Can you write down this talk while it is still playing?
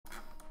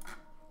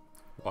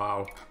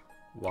Wow.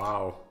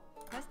 Wow.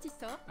 Was ist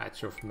so?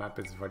 Edge of map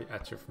is very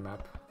edge of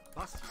map.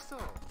 Was ist so?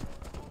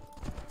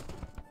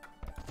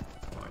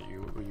 Oh,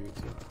 you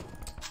too.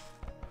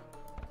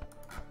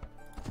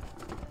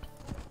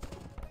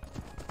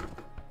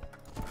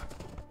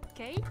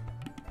 Okay.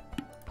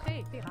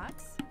 Prêt.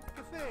 Pirax.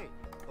 Café.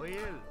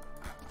 Oil.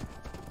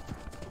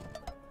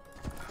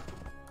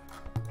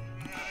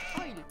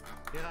 Oil.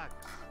 Pirax.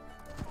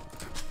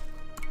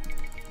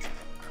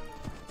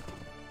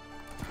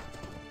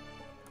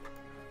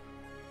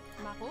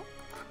 Maro.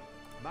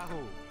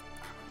 Maro.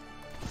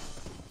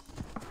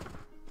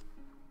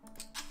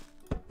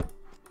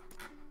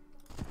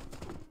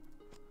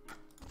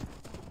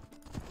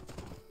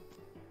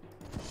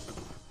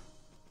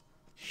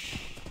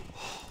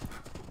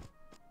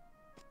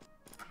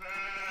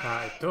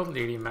 I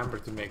totally remember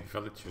to make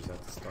villagers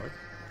at the start.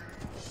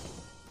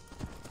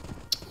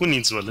 Who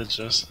needs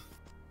villagers?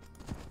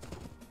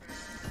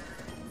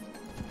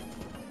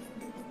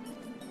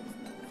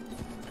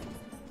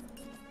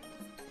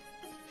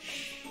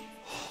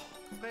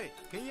 Prêt.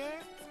 Crier.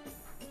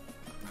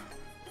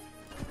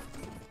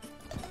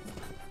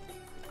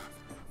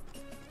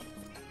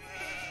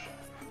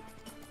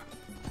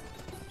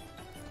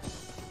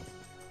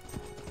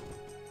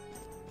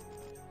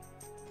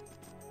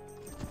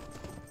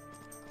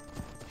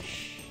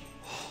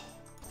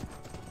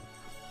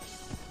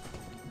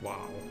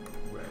 Wow.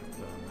 Red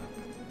map.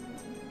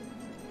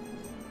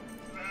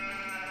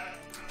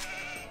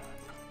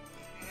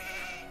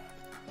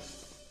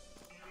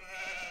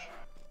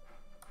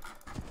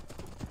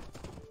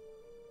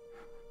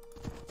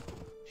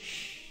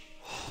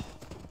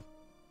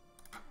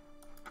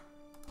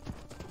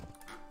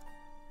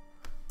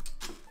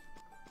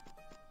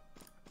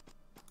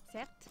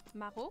 Certes.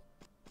 Maro.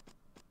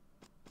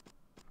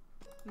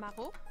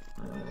 Maro.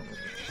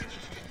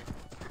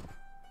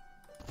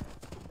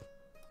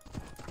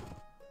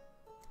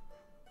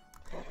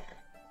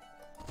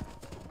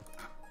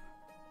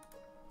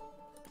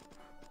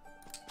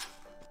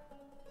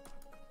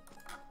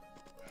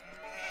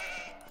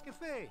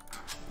 Café.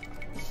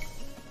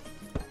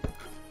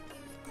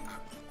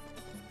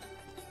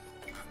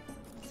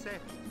 C'est.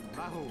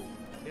 Maro.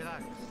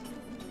 Pirax.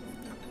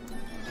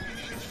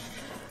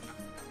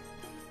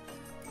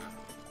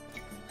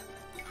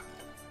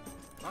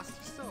 Was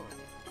ist so?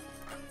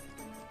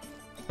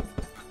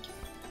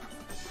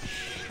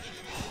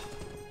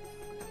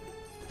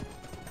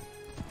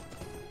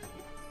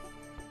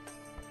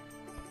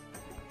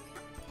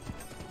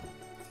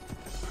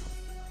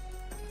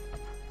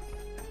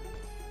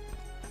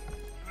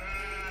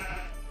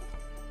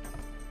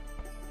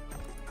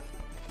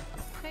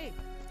 Prêt.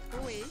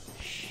 Oui.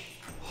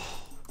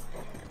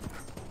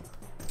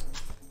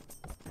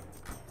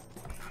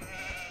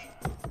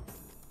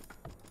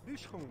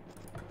 Bûcheron.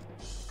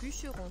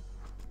 Bûcheron.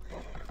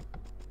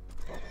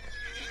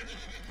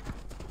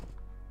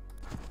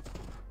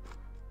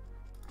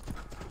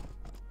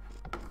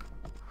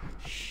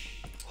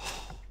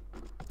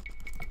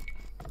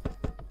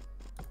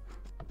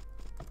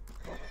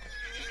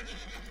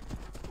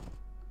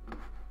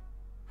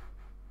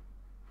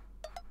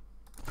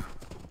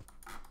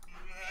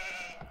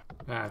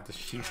 The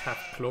sheep have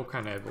cloak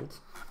enabled.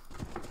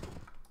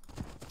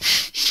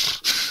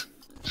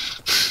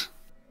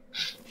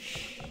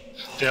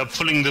 They are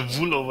pulling the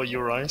wool over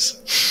your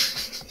eyes.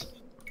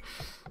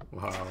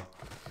 Wow.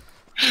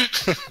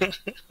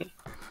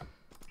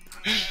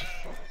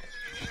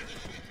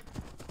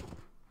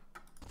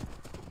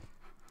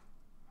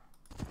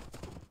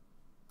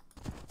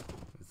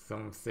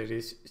 Some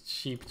serious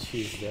sheep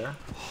cheese there.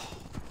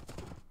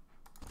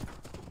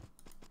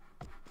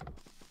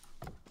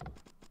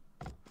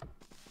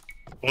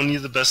 Only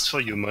the best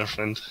for you, my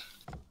friend.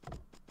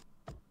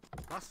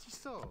 Was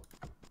ist so?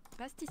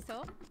 Was ist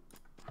so?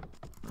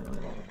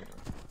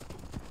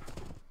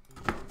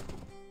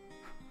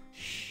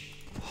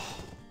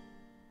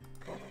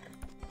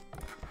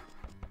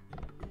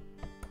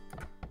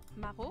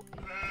 Maro.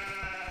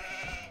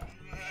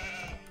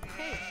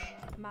 Prêt.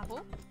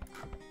 Maro.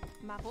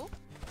 Maro.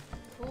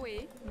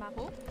 Oui.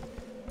 Maro.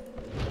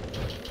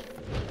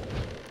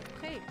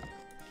 Prêt.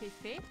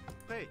 Café.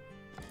 Prêt.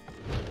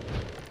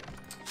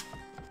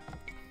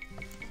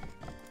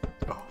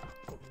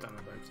 Oh, damn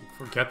it, I keep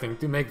forgetting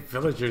to make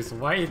villagers.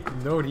 Why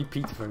no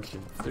repeat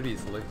function?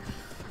 Seriously.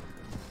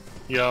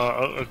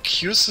 Yeah, a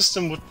queue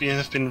system would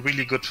have been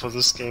really good for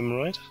this game,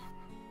 right?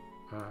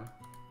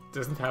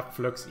 Doesn't have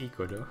flux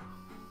eco though.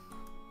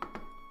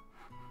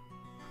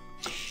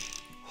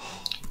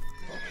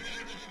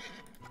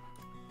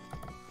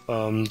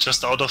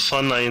 Just out of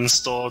fun, I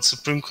installed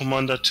Supreme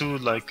Commander 2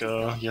 like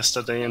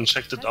yesterday and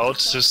checked it out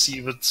to see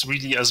if it's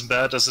really as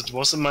bad as it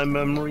was in my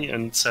memory,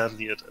 and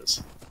sadly it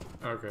is.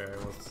 Okay, I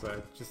was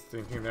just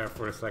thinking there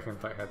for a second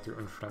I had to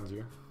unfriend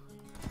you.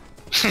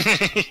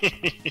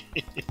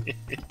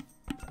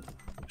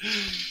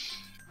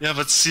 Yeah,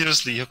 but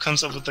seriously, who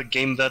comes up with a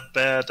game that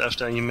bad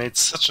after you made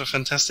such a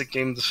fantastic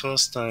game the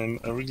first time?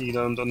 I really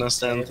don't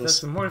understand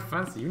this. There's more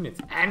fancy units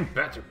and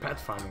better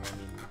pathfinding, I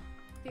mean.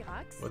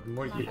 Pirax. What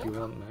more could you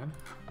want, man?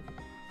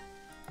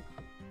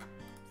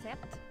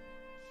 Certes.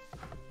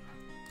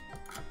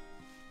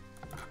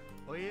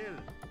 Oil,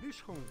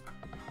 bûcheron.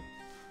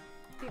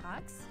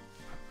 Thérax.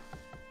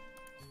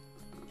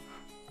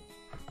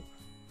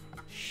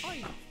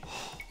 Oil.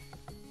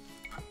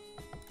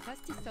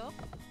 Pastissor.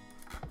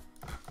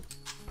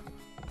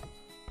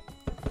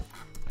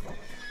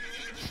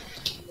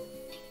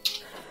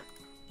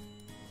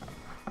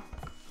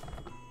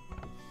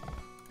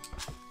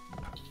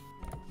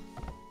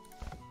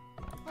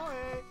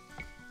 Ohé.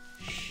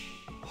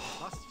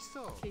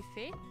 Pastissor.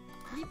 Café.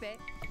 Libet.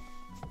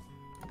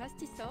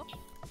 Pastissor.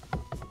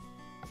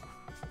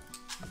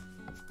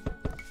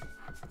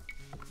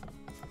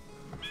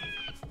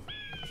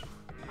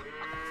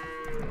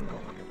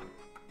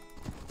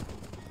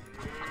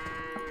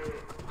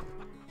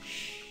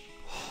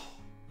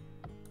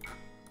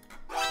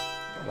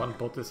 One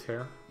bot is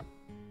here.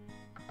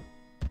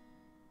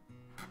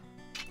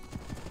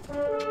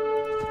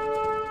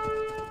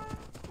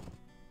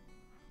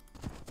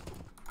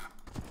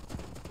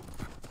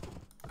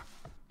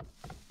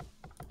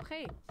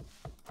 Prêt.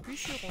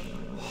 Bûcheron.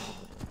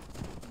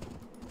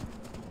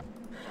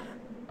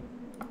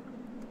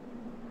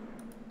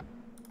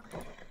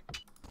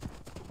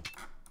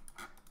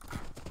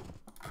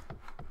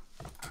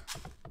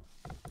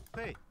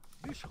 Prêt,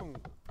 bûcheron.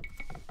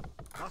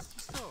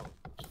 Pastissor.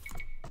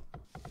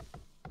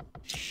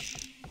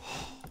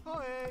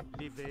 Ohé.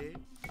 Levé.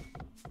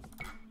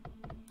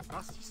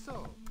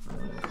 Pastissor.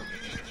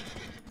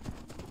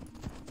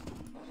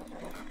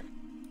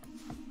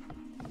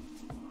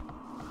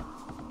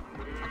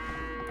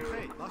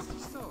 Prêt,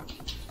 pastissor.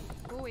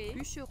 Ohé.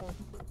 Bûcheron.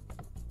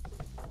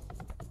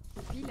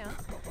 Vilain.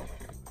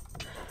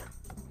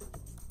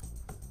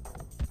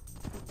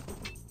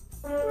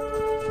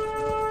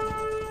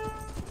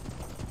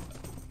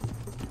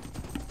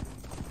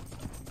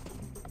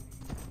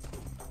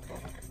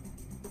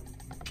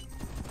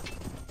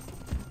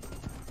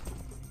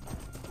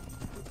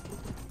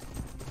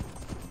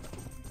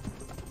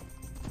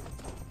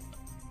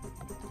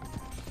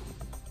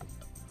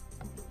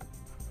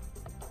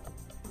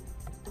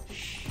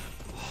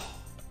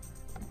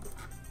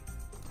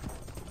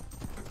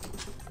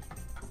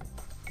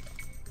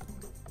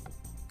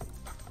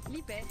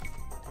 Libet.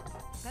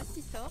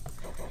 Pastissor.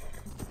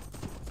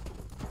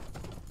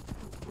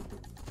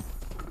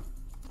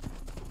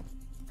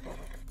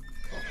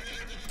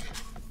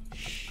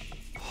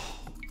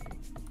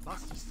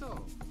 Pastissor.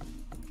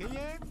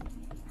 Cueillet.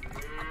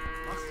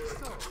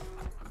 Pastissor.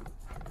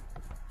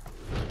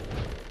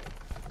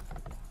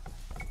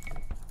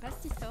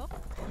 Pastissor.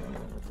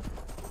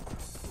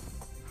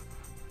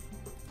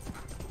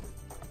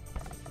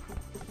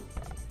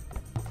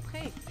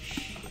 Prêt.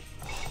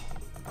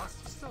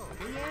 Pastissor.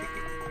 Cueillet.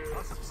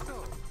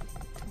 Pastissor.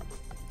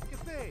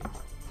 Café.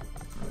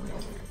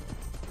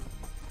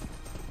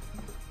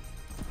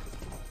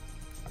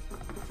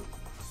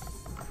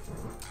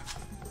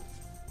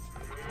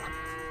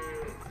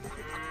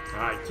 I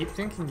keep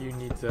thinking you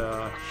need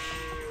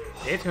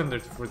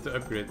 800 for the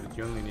upgrade, but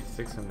you only need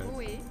 600.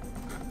 Ohé.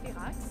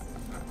 Thérax.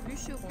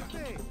 Bûcheron.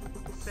 Café.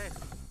 Sec.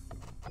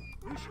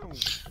 Bûcheron.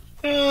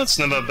 Yeah, it's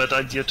never a bad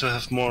idea to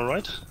have more,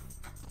 right?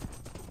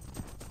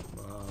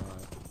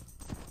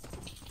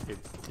 But it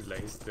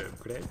delays the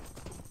upgrade.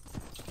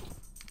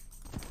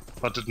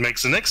 But it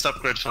makes the next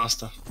upgrade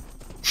faster.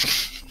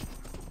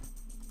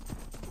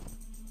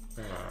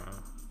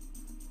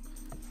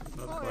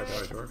 Not quite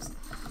how it works.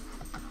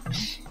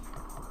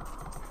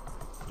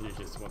 You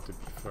just want to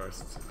be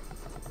first.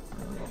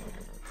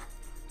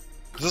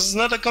 This is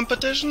not a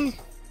competition?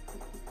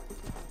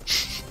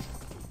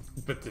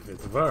 But if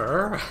it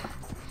were...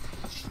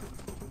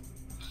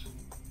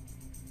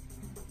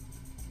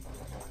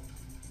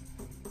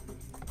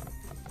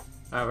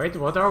 wait,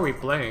 what are we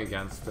playing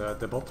against?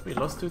 The bot we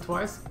lost to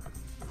twice?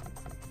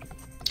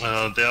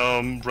 They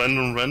are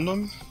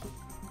random.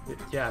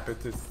 Yeah,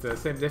 but it's the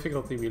same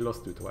difficulty we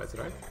lost to twice,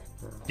 right?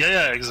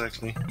 Yeah,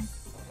 exactly.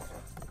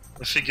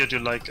 I figured you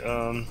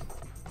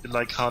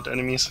like hard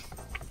enemies.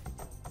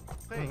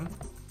 Prêt.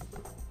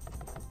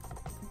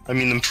 I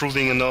mean,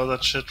 improving and all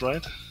that shit,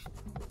 right?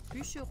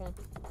 Bûcheron.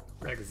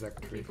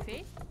 Exactly.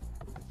 Café.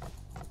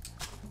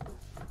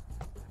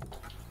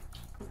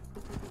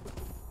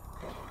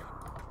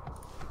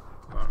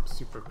 I'm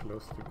super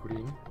close to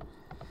green.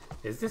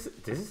 Is this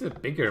is a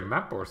bigger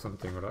map or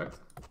something, right?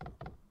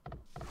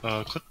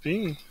 Could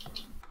be.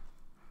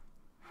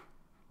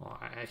 Oh,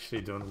 I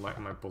actually don't like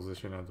my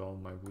position at all.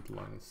 My wood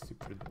line is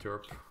super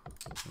derp.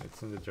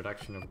 It's in the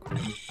direction of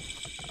green.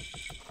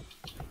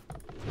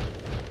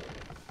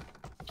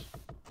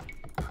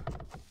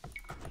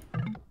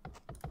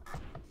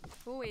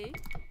 Ohé.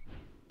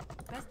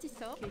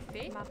 Pastissor.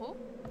 Café. Maro.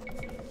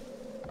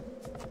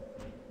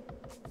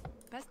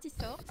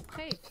 Pastissor.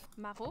 Prêt.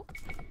 Maro.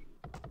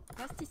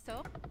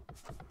 Pastissor.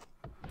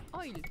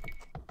 Oil.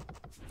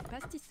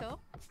 Pastissor.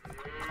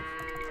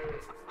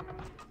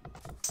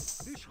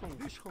 Bûcheron.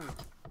 Bûcheron.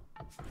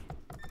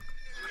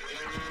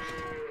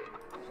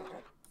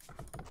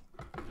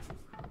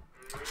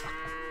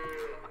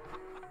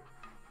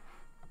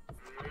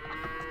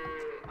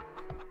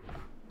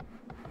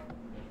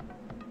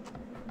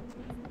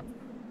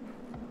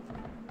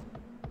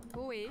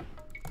 Ohé.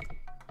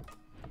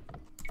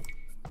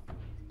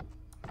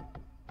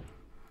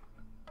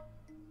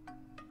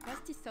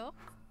 Bastissor.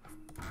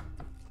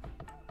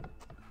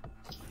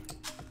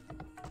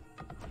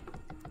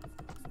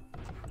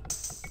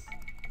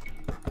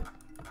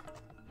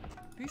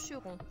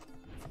 Bûcheron.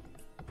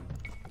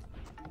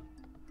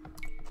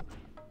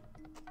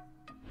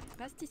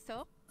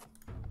 Bastissor.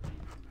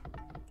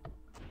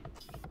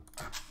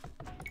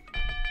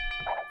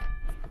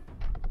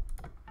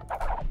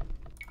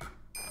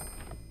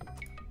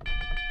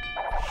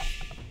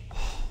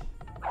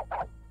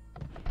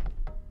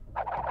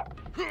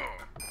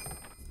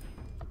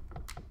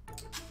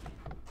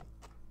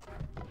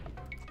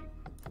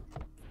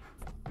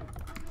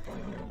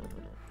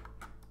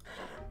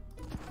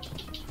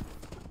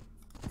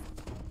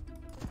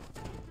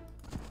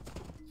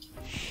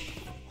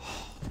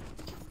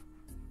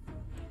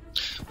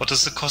 What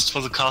is the cost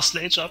for the Castle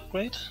Age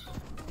upgrade?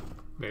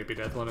 Maybe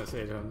that one is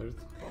 800.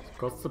 It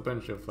costs a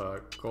bunch of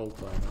gold,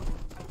 I know.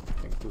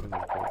 I think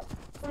 200 gold.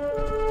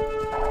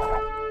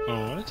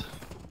 Alright.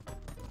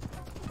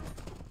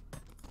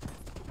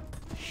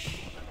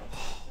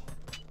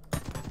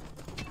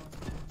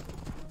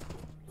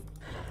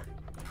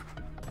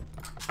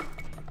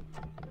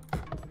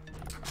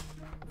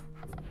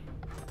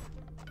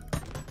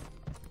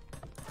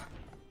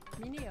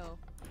 Mineo.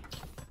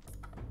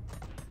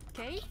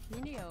 Okay,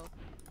 Mineo.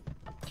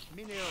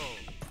 Mineo.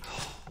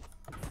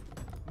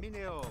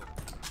 Mineo.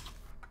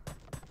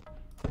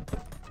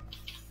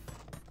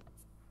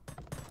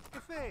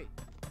 Café.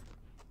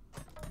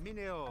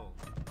 Mineo.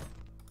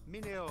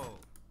 Mineo.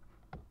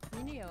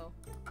 Mineo.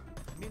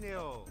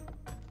 Mineo.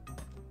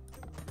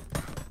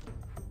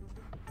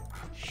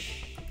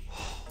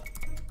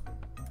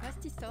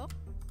 Bastissor.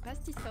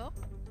 Bastissor.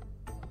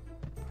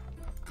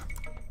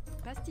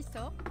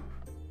 Bastissor.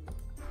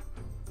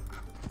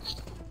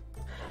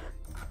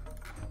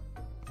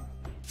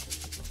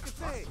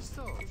 Café.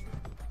 Stop.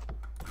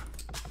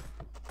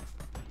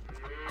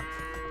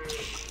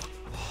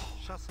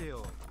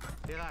 Chasseo.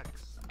 Erax.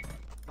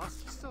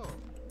 Bastisso.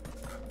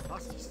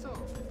 Bastisso.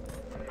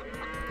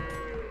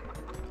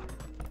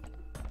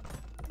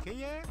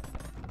 Cueillet.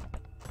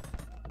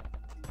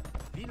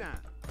 Vilain.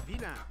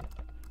 Vilain.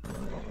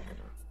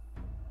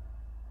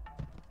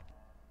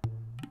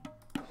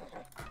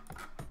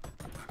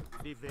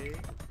 Livet.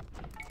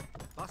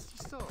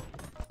 Bastisso.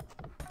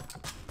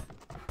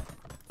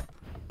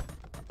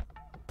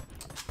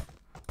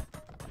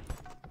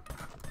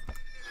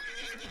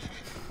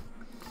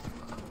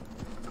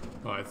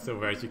 Oh, it's so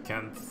weird you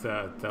can't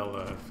tell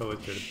a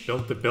villager to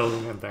build the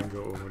building and then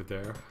go over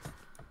there.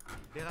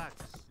 Verax.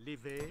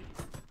 Livet.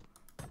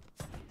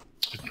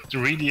 It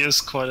really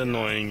is quite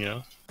annoying,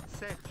 yeah.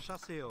 Sec.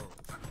 Chasseo.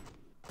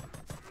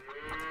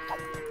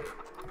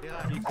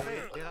 Verax.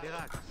 Livet.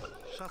 Verax.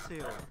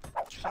 Chasseo.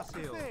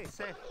 Chasseo.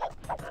 Sec.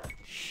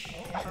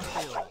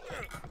 Chasseo.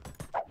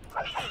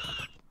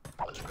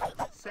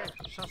 Sec.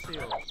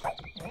 Chasseo.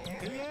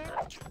 Cueillet.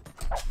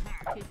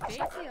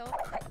 Féfé.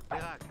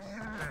 Verax.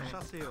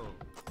 Chasseo.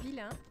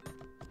 Vilain.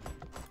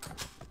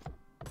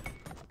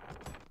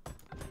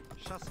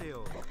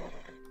 Chasseo.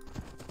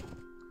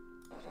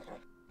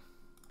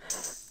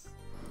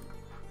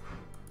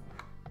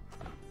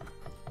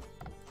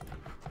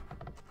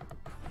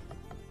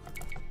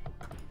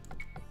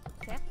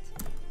 Certes.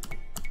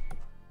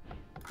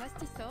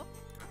 Bastissor.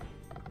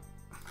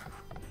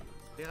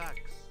 Verax.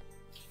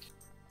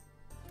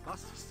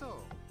 Bastisso.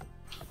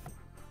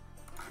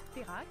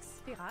 Férax.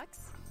 Férax.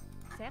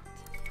 Certes.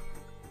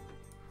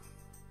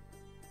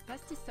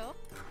 Bastissor.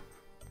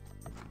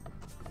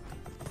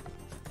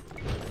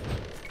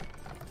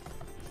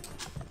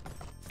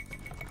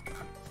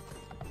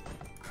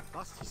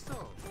 Bastisso.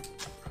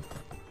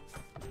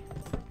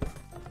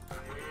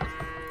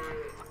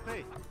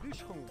 Hey,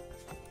 bûcheron.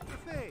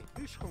 Café,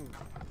 bûcheron.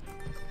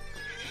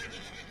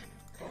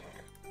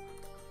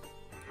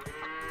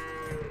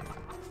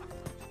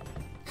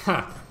 Ha!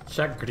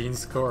 Check green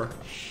score.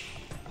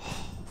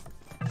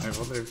 I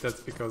wonder if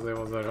that's because I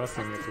was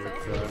harassing it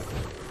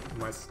with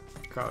my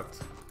scout.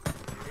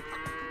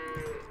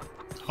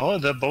 Oh,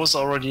 they're both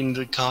already in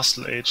the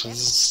Castle Age.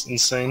 This is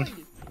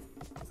insane.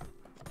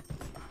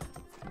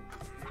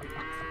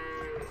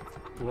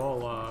 Well,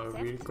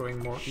 we're going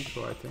more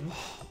eco, I think.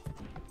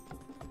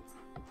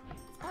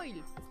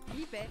 Oil.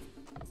 Libet.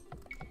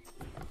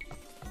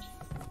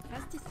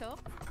 Bastissor.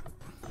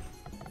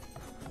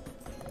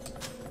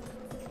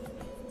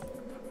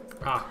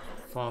 Ah,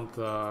 found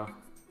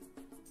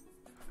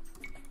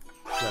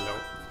yellow.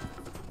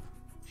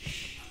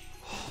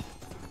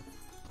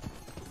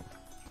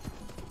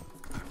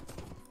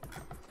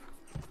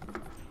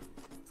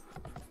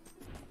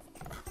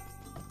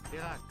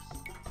 Verax.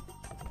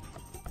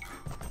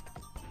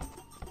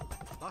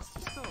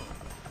 Bastisso.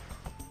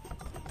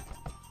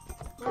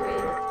 Ohé.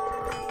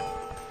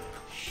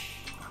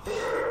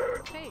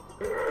 Prêt.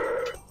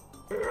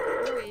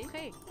 Ohé.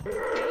 Prêt.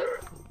 Okay.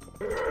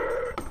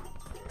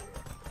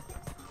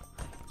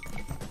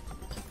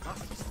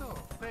 Bastisso.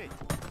 Hey.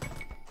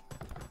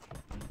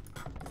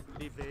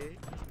 Livet.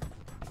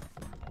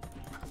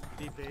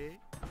 Bébé.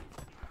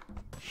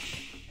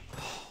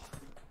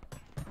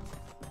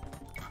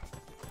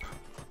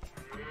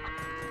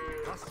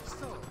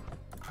 Rastisso.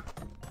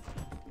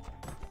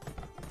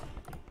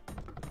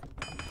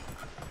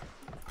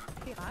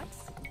 Pirax.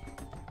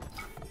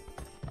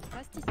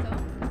 Rastisor.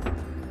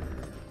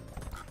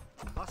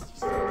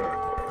 Rastisso.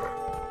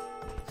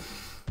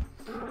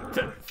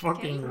 The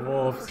fucking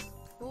wolves.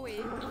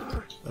 Ohé.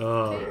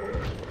 Oh.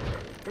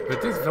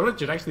 But this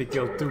villager actually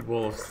killed 2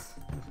 wolves.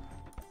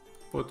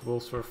 Both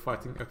wolves were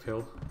fighting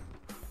uphill.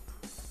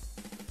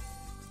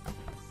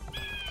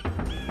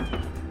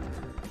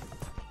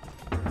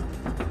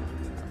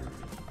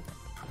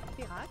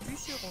 Pirax.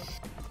 Bûcheron.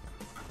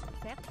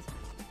 Certes.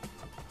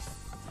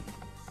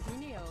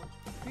 Minéo.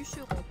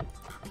 Bûcheron.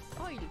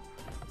 Oil.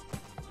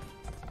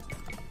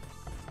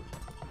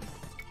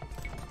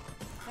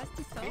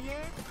 Rastisor. Payé.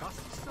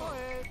 Rastisso.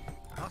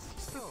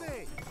 Rastisso.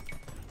 Fait.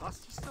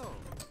 Rastisso.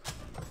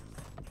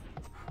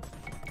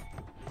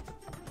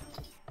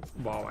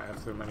 Wow, I have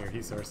so many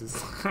resources.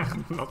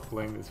 I'm not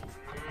playing this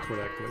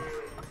correctly.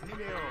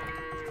 Numéro.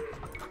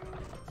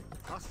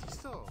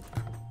 Rastisso.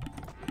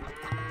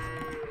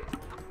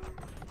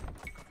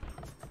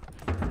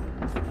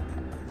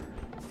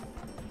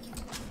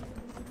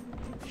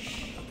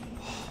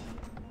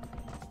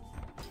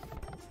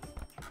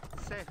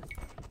 Certes.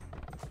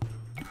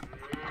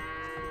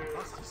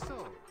 Rastisso.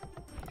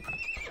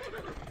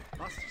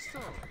 Rastisso.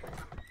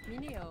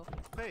 Minéo.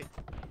 Prêt.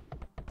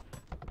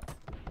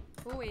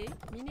 Ohé.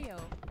 Minéo.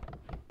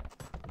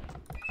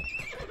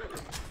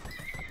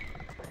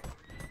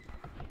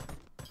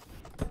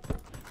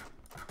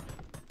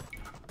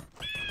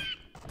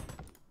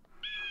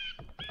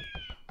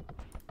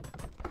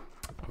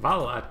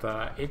 Well, at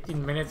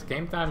 18 minutes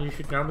game time, you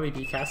should normally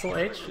be castle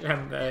age,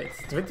 and it's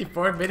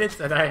 24 minutes,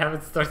 and I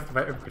haven't started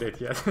my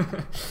upgrade yet.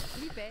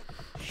 Libet.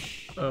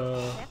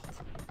 uh, Certes.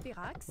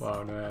 Pirax.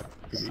 wow, no, I have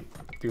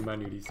too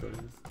many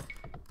resources.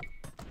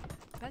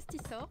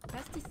 Rastisor.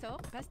 Rastisor.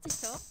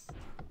 Rastisor.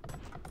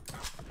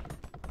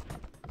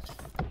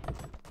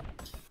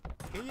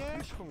 Payé.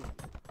 Bûcheron.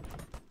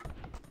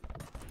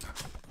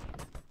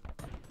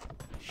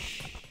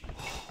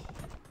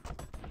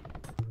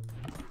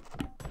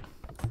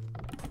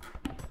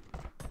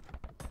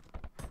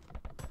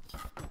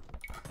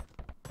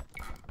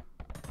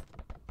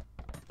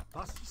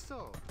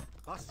 Rastisso.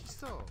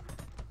 Rastisso.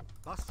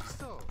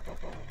 Rastisso.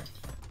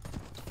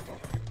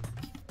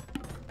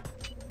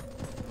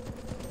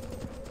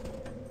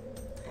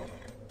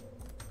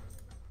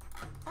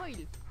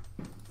 Oil.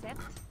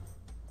 Certes.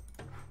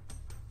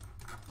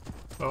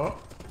 Oh,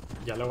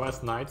 yellow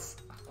has knights.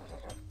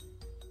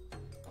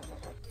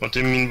 What do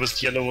you mean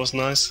with yellow was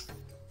nice?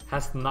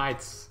 Has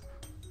knights.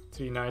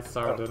 3 knights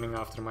are running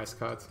after my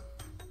scout.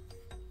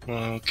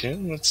 Okay,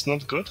 that's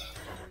not good.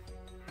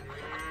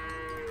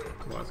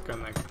 Well, I was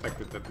kinda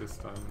expected at this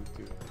time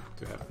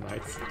to have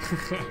knights.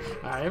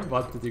 I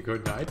wanted to go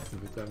knights,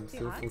 but I'm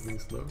still Pirates. fucking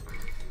slow.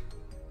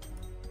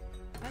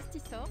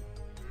 Rastisor.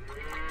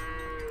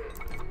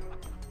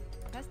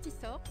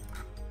 Rastisor.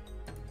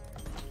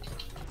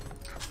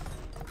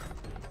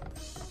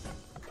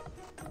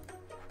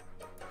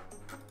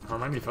 How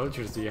many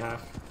villagers do you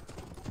have?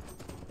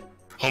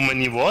 How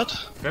many what?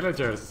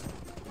 Villagers!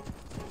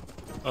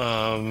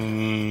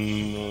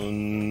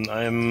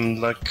 I'm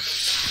like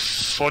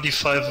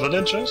 45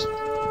 villagers.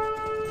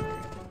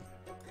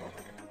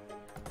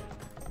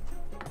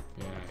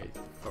 Yeah, I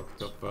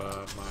fucked up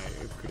my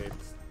upgrade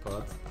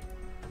spot.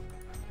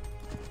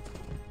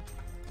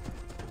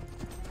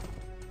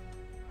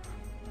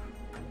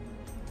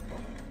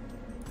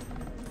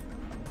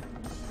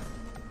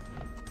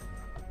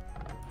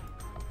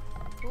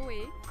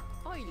 Ohé.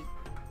 Oil.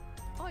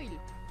 Oil.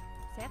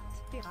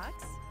 Certes. Pirax.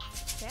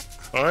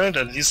 Certes. Alright,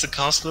 at least the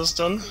castle is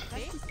done.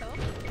 Rastisor.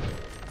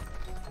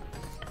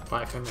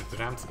 500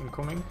 rams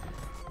incoming.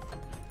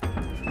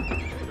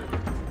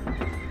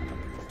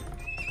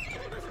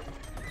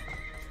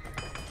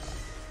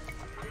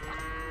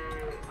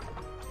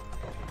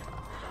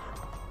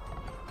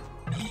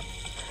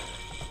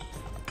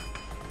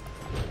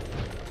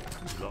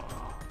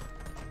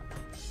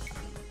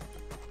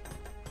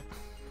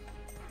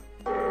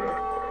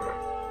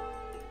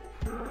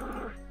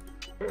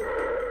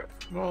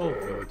 Well,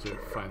 villager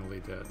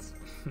finally dead.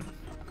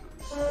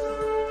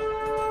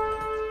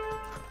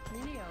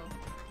 Minéo.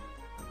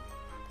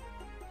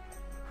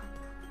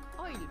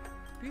 Oil.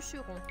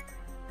 Bûcheron.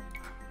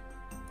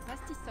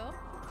 Rastisor.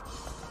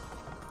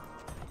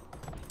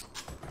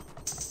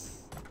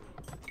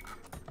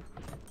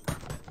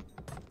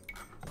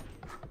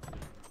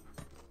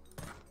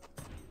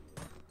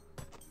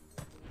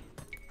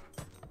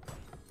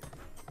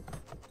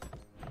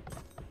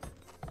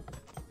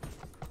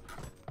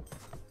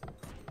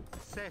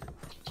 Certes.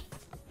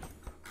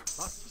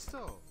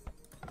 Rastisso.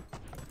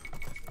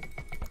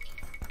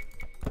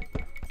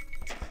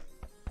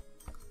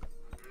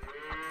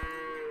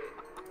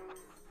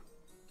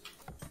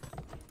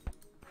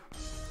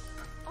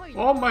 Oil.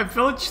 Oh, my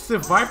village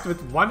survived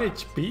with 1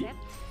 HP? Certes.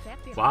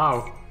 Certes. Pirax.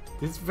 Wow,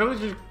 this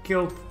villager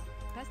killed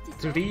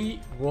Pastisseur. 3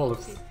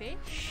 wolves. C'est fait.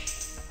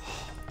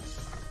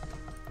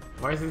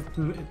 Why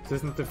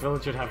doesn't the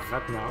villager have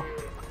vet now?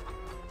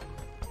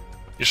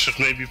 You should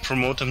maybe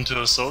promote him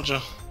to a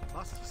soldier.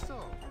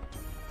 Bastisseur.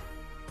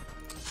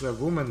 It's a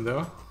woman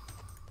though.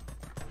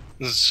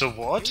 So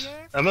what?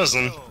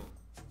 Amazon.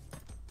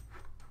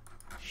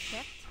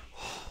 Verte.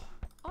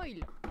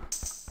 Oil.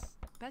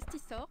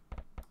 Pastisseur.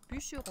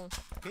 Bûcheron.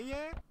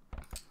 Payé.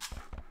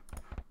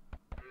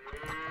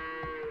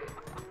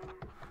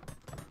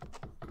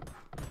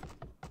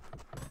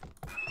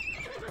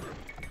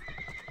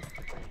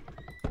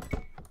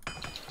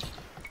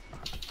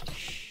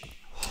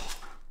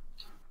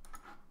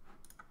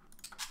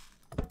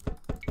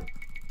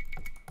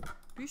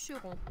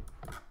 Bûcheron.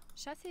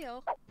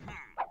 Chasseur.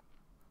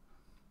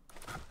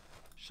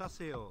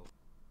 Chasseur.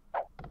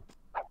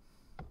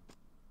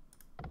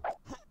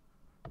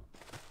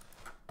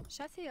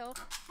 Chasseur.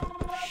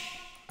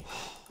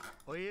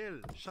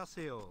 Oil.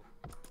 Chasseur.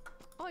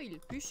 Oil.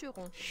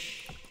 Bûcheron.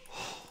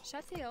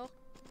 Chasseur.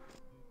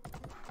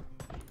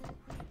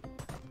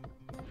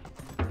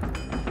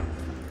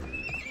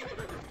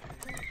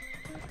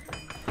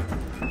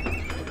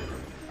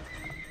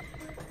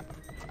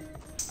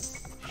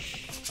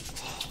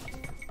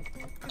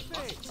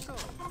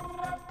 Bastisseur.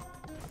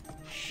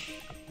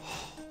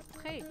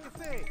 Prêt.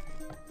 Fait.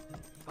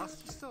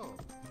 Bastisseur.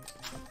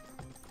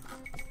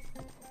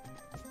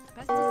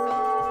 Pastisseur.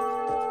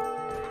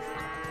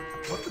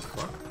 What the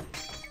fuck?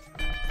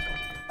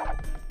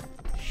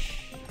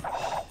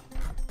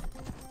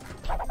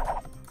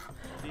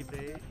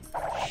 Livré.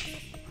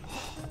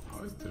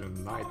 How is there a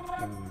knight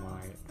in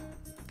my...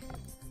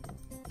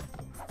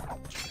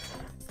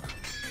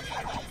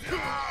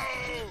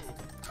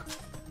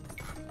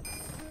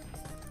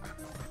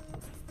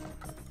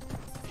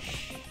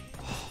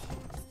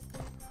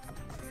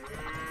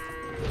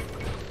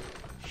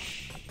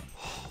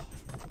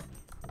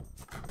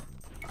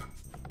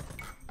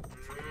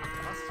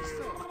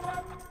 Bastisseur.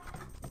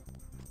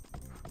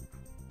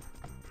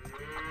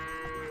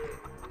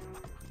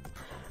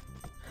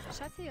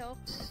 Chasseur.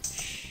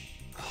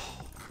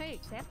 Prêt.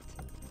 Certes.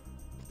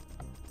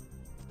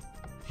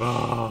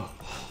 Ah,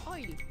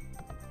 Oil.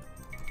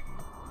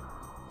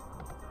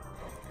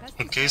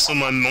 Okay, so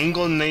my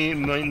Mongol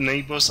my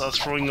neighbors are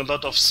throwing a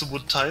lot of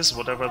wood ties,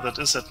 whatever that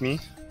is, at me.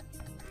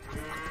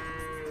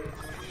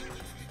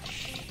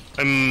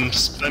 I'm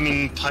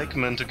spamming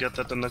pikemen to get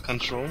that under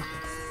control.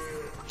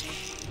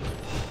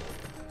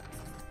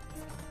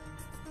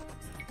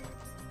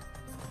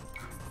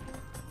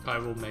 I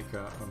will make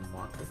a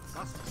market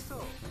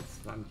Bastisseur. and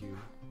send you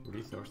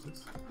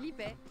resources.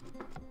 Libet.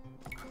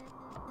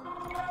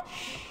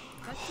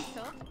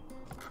 Pastisseur.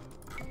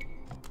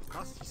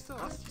 Bastisseur.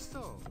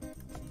 Bastisseur.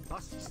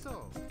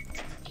 Bastisseur.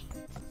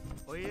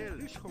 Oil.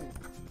 Bûcheron.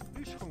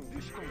 Bûcheron.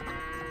 Bûcheron.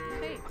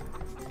 Prêt.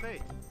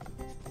 Fait.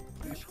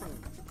 Bûcheron.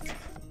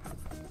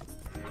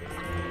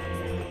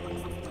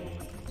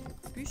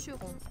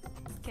 Bûcheron.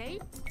 Kay.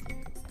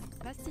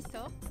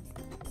 Pastisseur.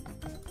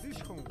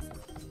 Bûcheron.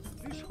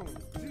 Bûcheron.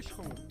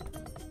 Bûcheron.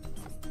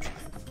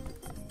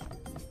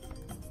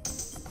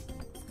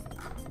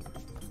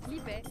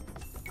 Libet.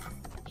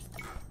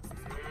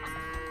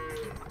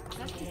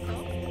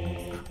 Pastisseur.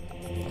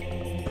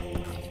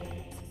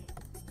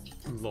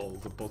 Lol,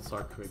 the bots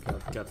are quick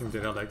at getting the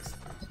relics.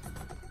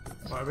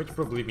 Well, which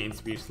probably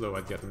means we're slow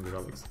at getting the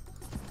relics.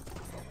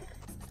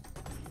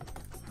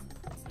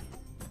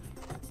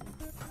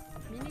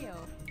 Minéo.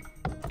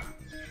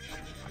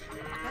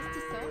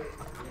 Pastisseur.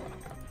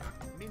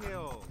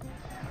 Minéo.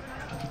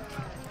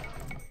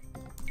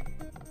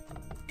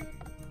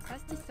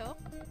 Pastisseur.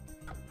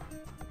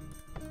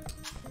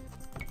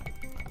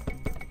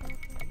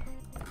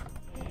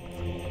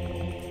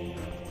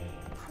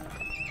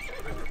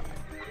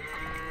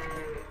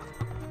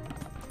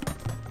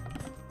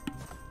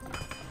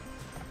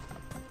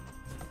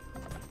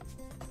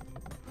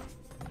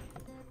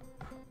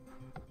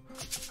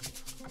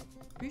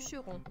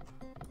 Bûcheron.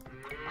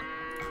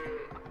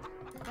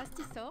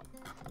 Pastisseur.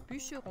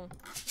 Bûcheron.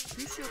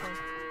 Bûcheron.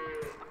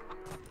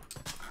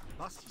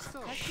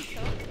 Bastisseur.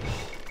 Pastisseur.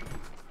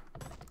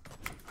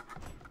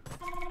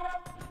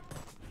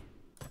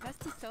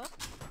 Pastisseur.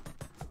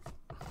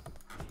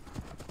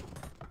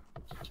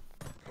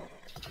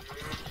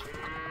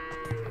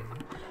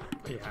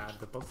 Yeah,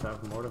 the bots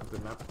have more of the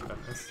map than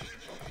us.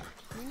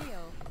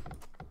 Minéo.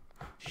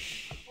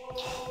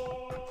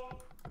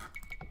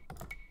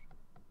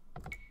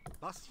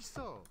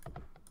 Bastisseur.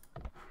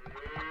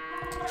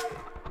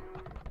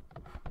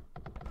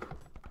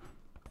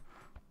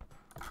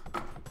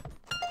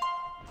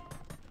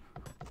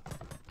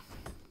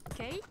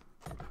 Kay.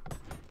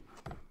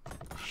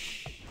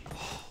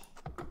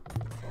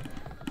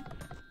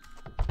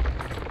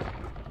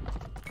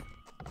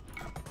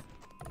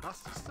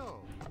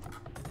 Bastisseur.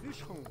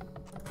 Bûcheron.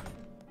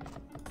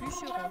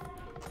 Bûcheron.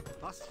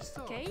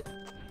 Bastisseur. Kay.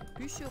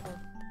 Bûcheron.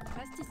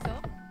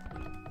 Pastisseur.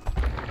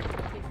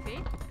 C'est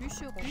fait.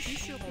 Bûcheron.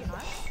 Bûcheron.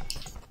 Terrasse.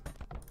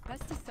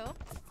 Pastisseur.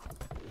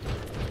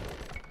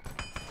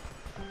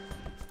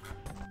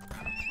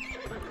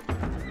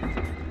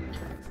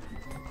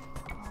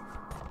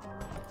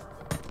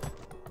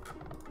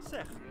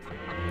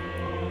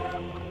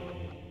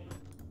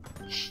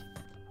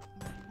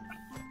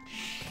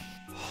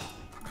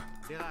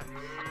 Verax.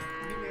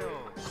 Mineo.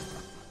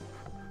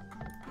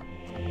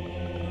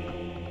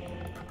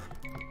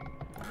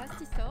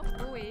 Rastisor,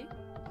 Oe,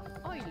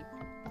 Oil.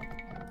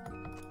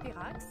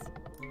 Perax.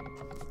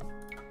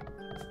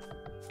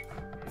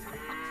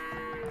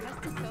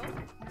 Rastisor,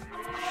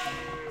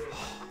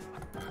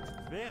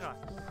 Verax.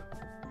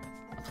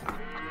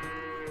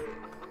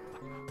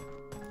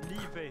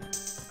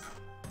 Live.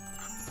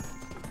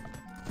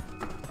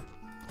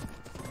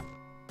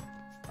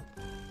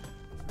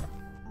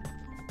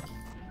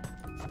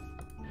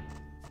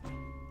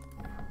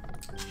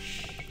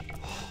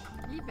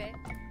 Livet.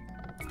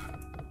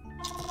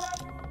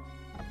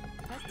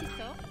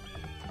 Rastisor.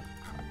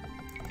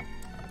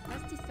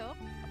 Rastisor.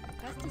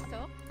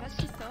 Rastisor.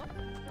 Rastisor.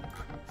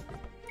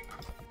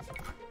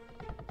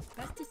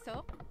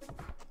 Rastisor.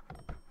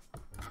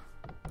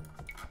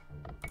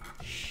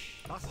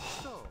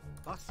 Bastisso.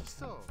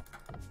 Bastisso.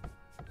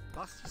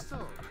 Bastisso.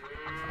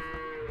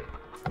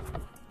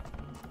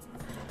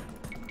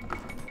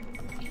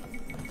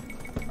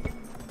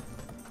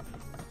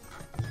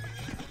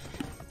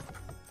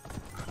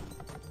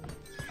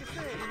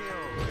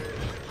 Mineo.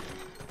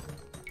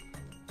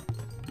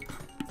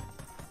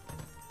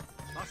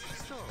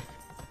 Bastisso.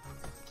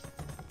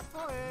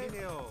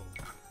 Mineo.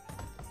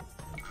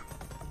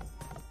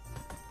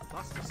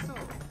 Bastisso.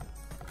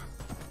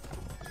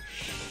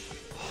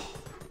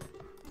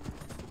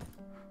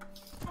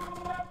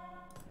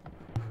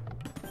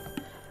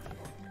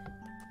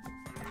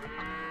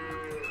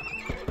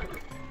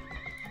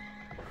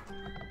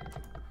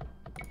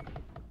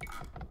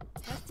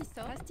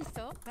 Rastisor.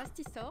 Rastisor.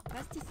 Rastisor.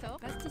 Rastisor.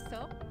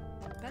 Rastisor.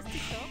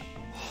 Rastisor.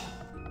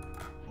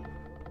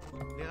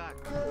 Verax.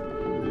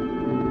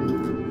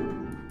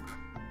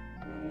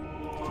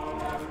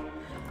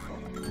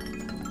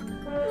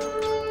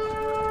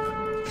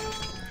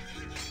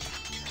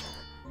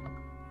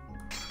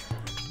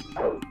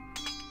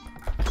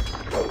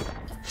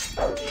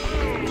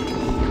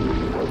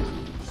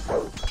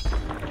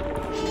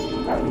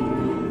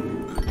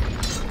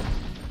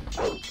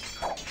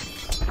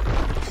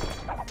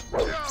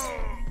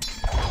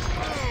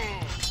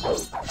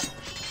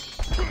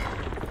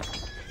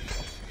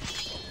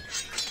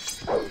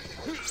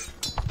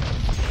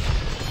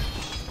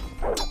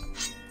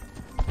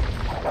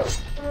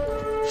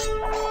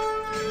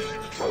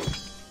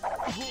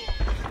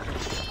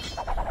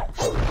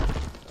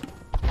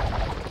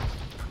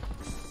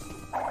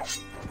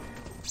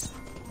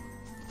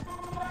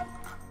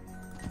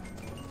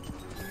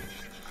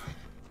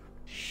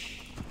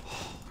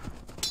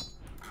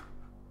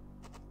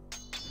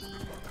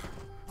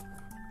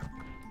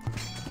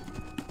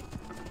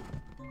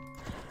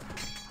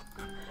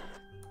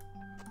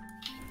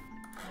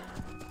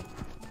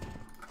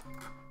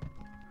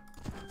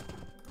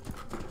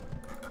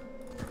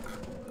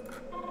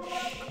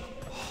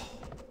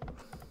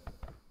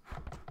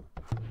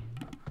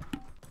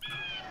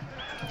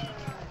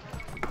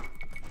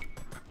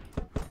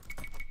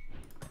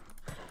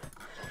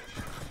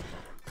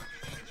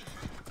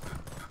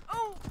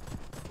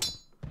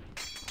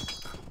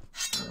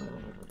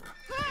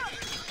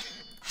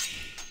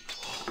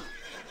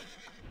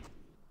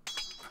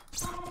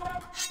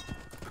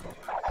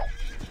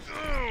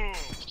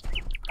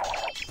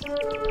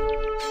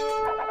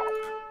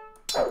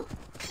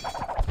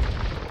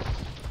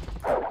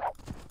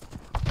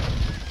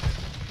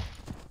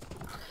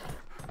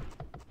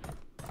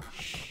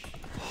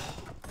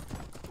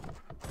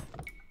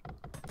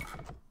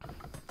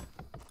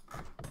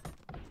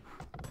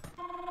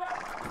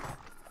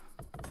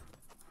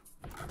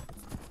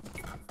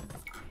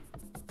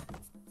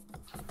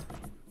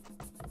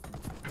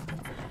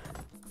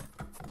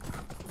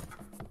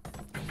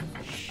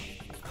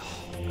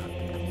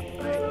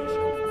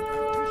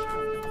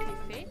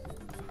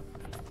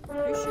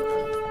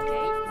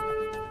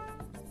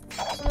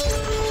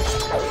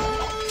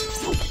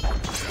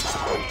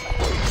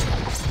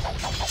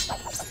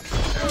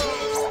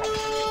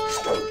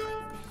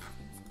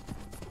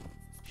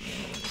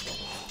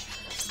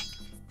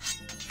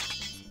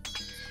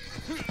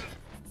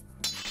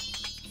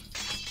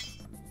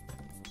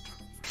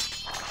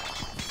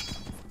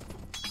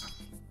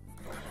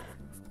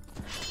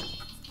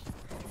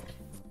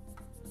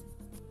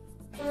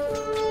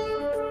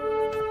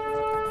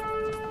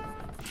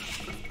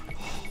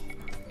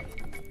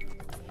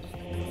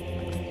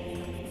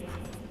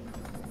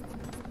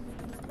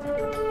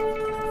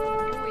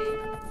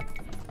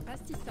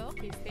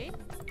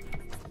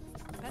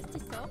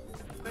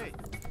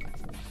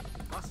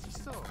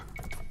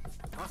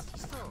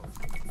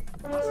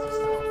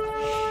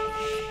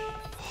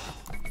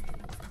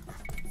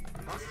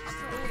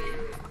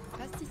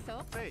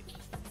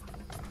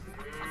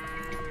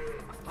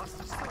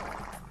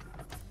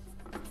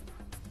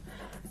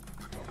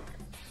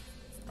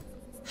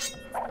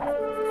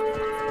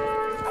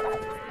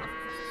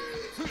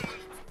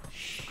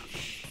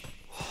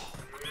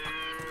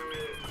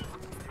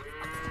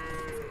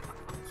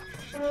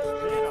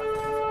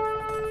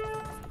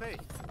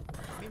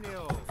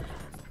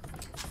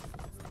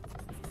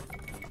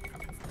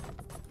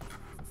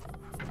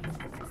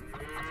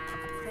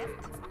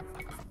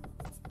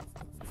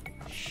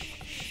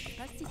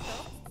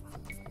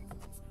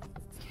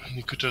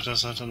 Die Güter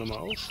das halt dann nochmal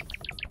auf.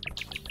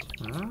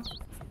 Hm?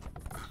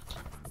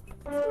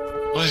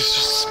 Oh, he's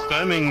just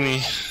spamming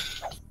me.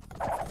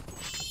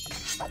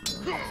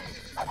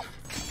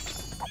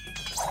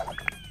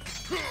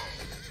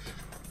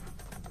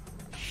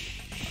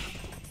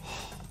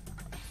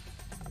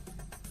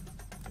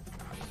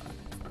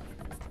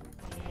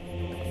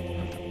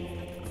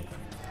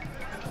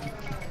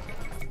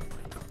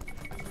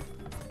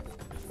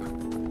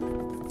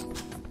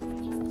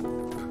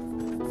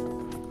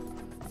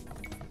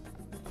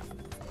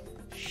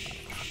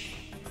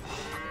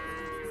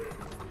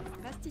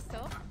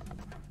 Pastisor,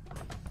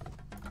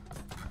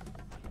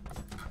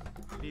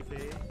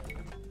 Livré.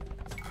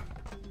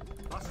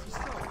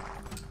 Pastisor.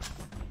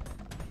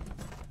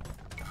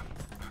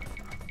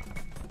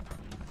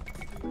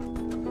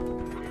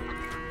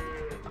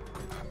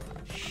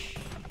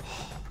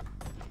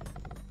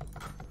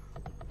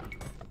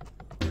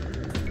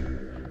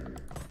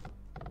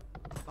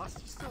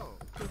 Pastisor.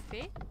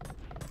 café.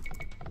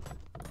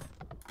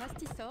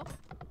 Pastisor,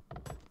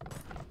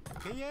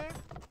 Cueillère.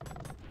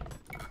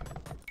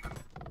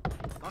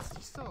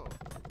 Pastisor.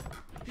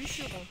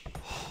 bûcheron.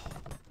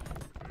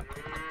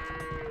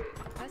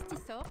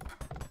 Pastisor,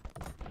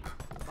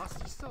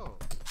 Pastisor.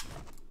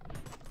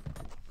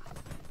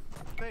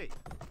 Paye.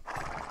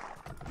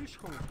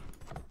 Bûcheron.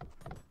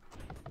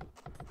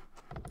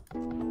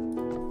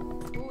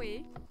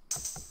 Boé.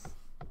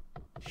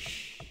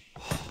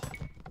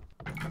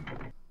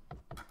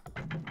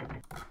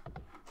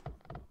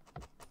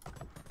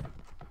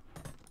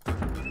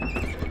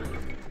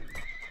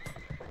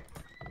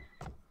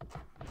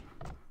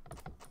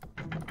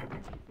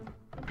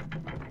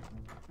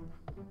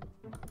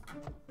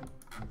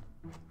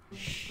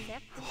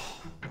 Certes.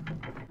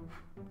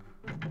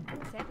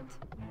 Certes.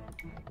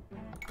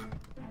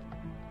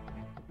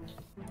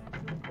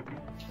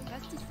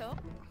 Pastisor.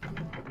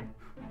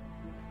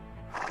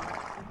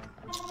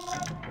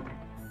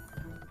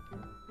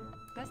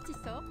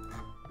 Pastisor.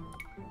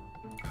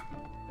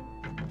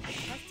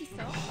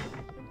 Pastisor.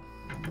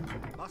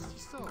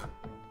 Pastisor.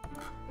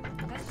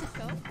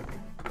 Pastisor.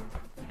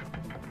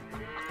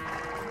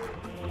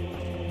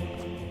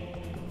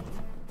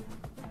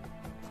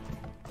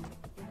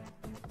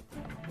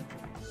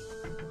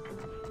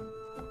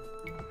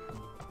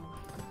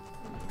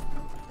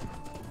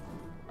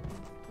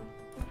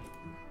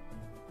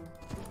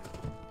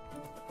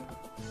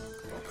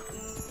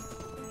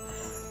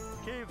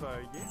 Che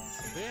voglie?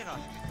 Vera.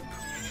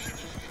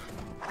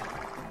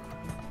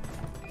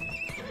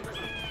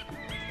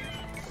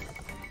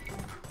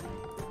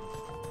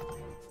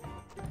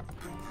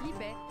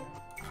 Libet.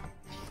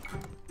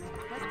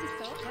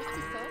 Pastisor.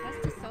 Pastisor.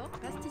 Pastisor.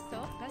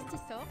 Pastisor.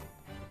 Pastisor.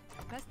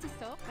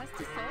 Pastisor.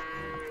 Pastisor.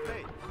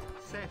 Paye.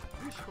 C'est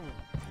bûcheron.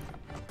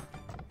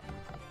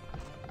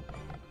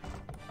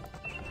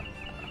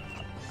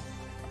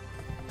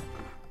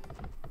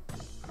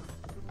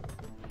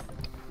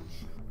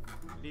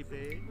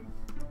 Livré.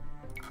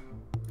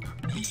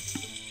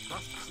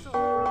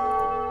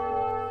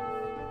 Pastisor.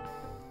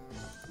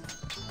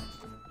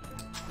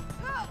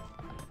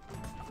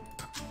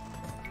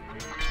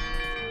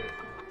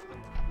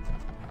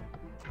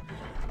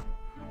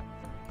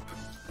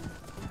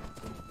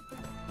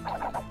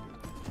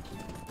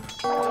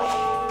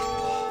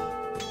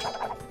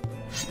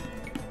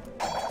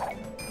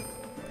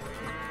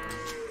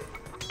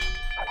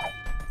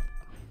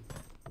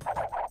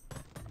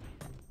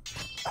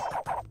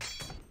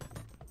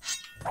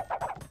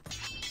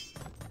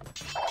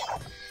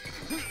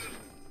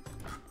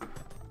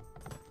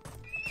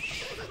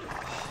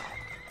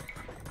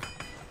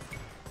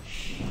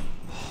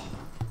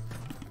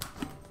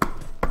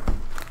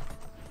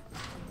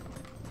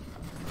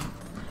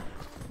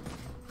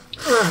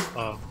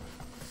 Oh.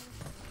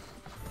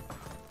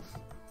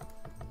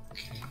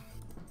 Okay.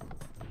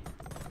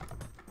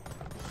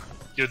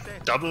 Your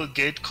double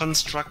gate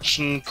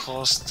construction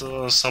caused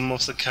some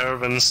of the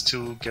caravans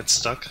to get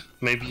stuck.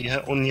 Maybe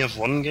you only have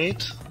one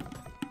gate?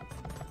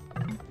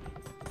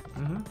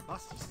 Mhm.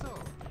 Pastisor.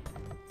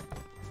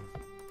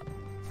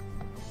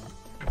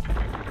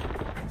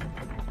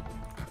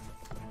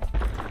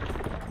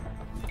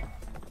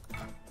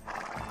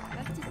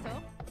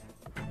 Pastisor.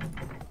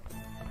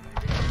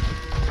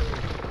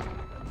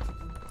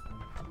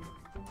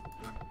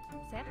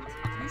 Certes.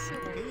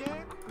 Bûcheron.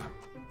 Cueillère.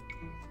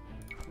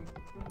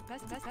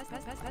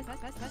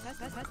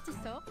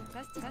 Pastisor.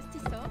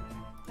 Pastisor.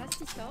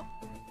 Pastisor.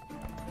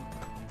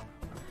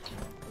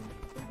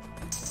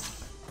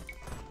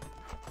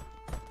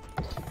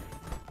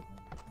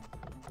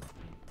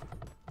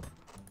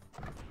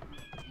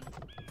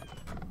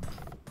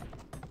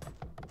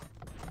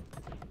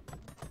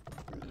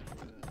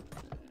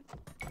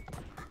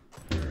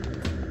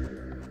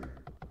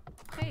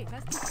 Prêt.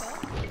 Pastisor.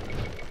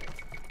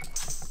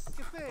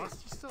 Que fait?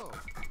 Pastisor.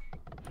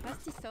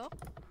 Pastisor.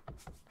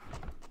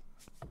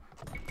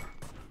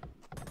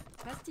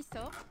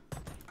 Pastisor.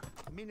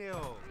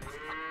 Minéo.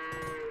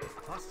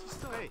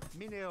 Pastisor. Hey,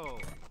 minéo.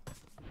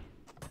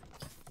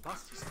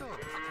 Pastisor.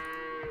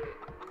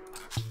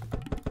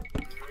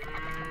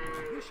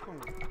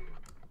 Bûcheron.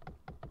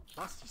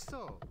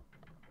 Pastiso.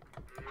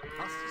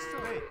 Pastiso.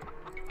 Hey.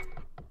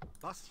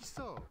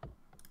 Pastiso.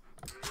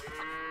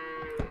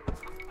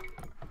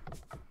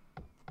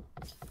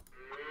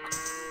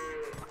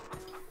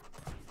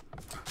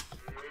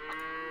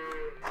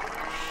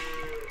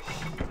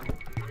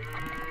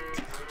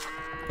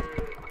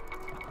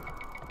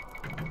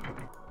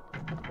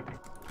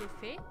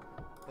 Café.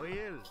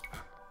 Oil.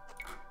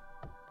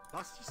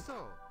 Pastiso.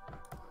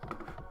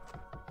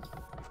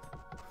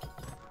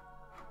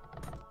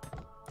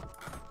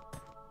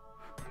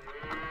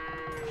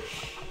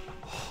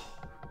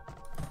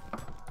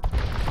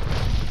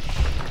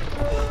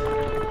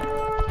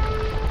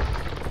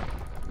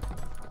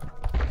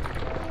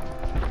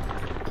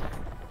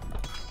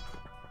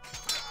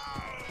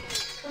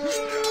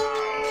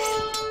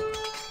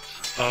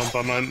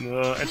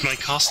 At my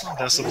castle,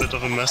 there's a bit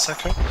of a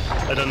massacre.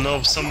 I don't know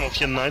if some of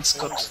your knights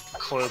got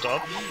coiled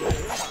up.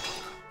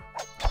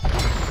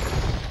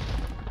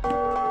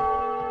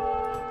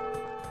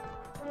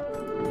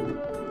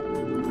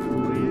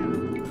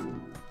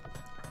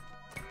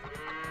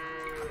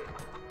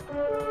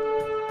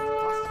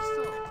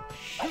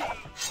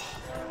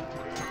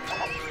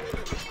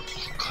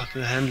 God,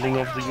 the handling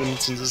of the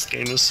units in this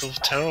game is so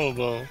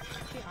terrible.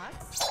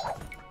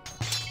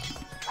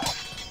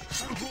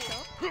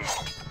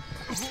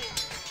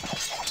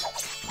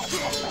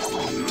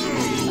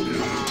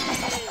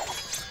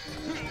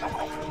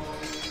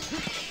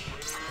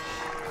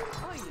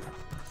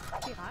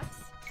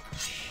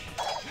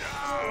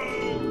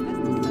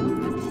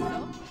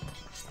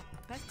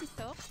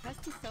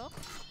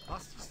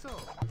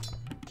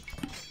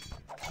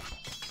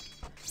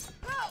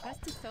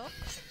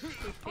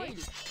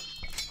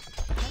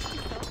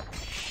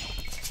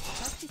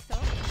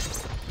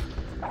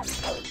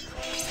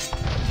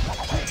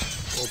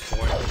 Oh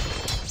boy.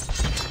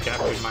 The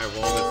gap in my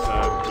wall is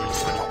being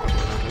pretty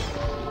problematic.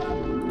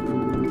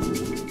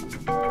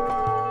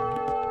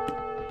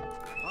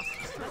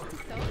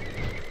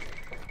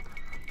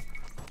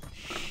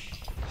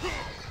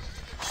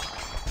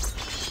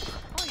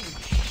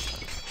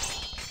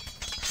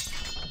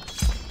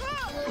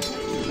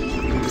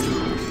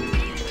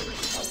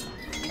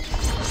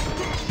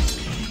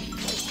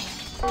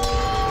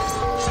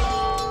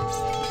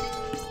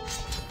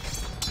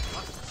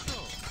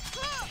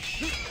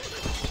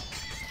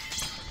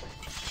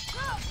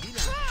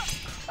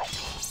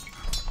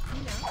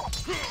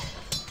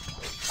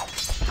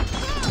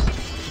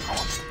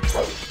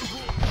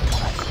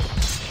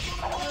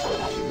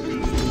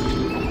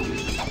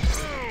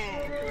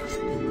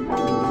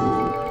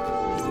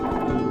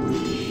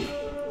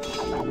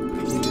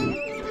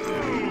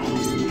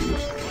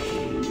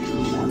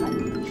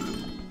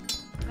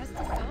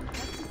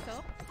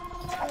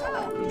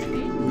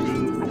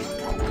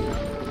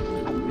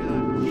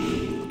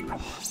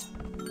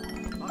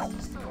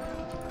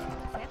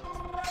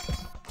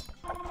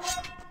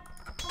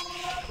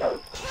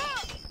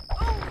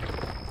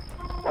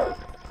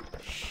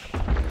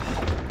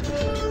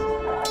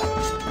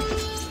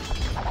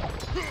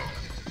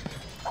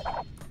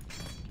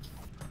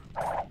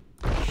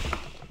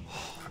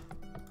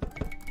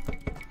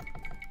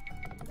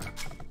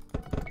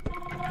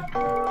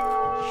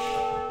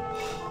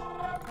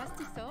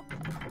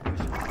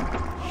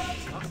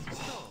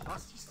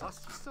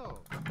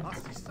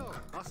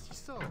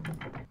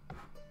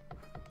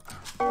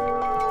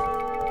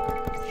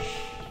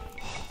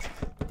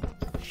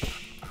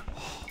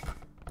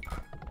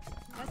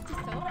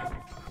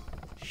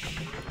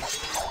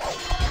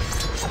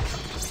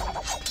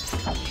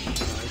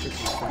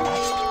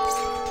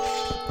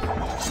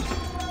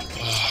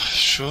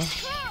 Sure.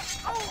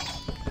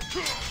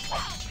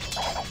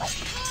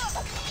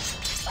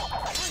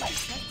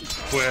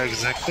 Where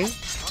exactly?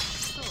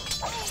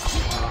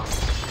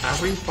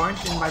 Every point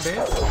in my base.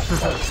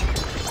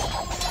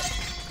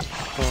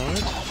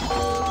 Alright.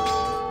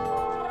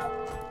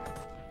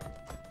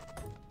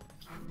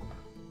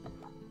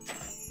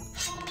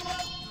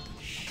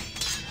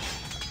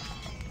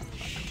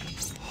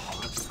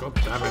 God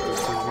damn it,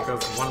 it's just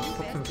because one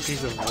fucking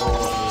piece of wall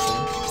was missing.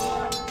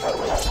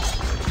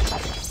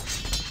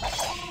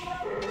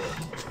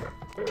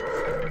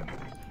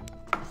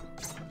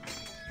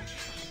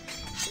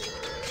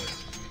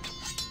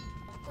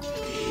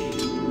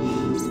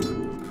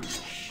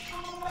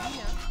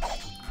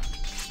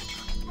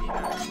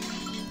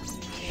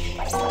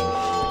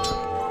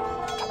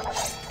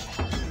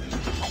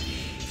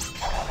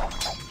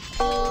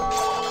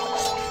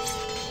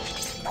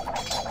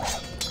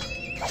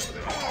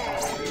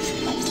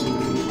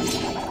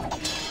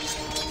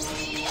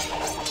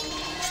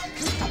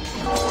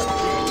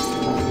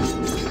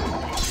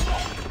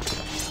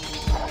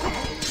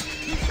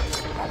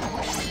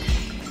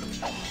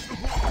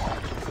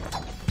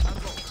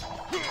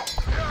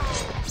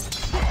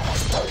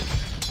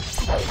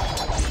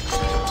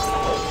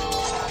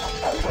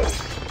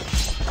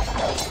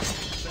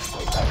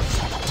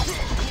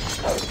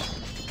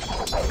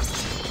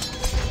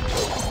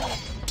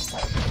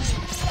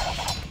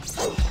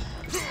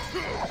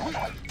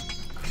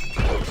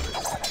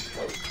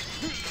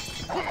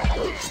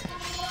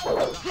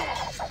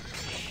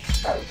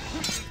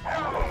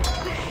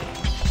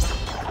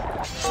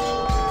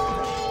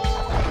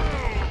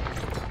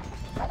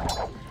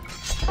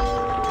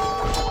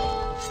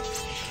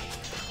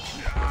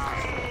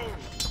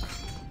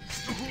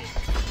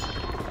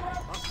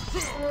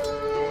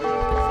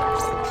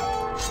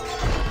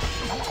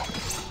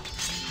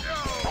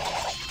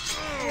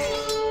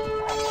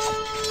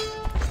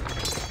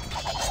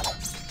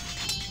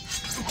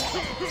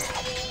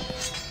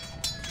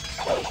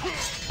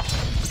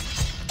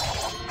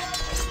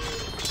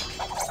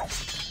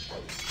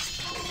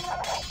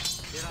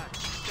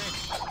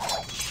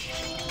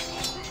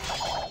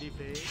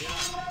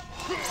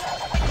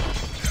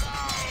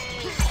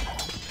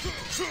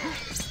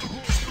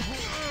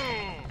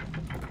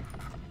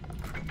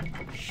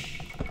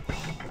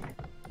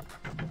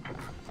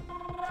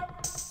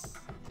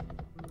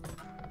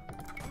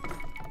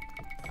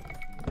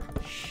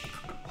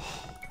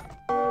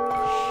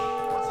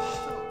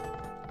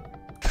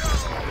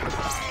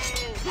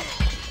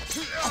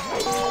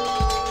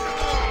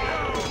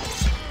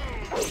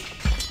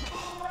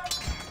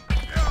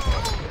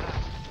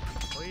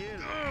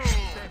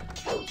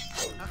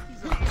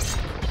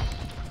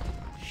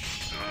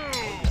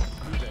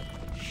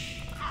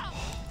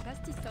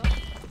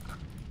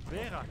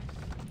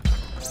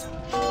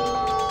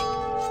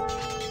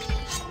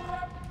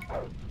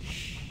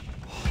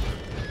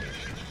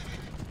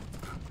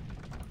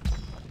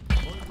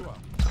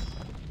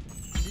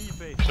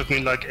 Took me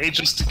like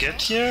ages to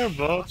get here,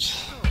 but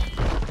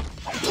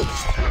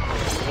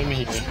I'm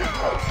here.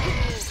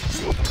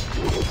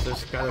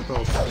 There's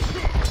catapults.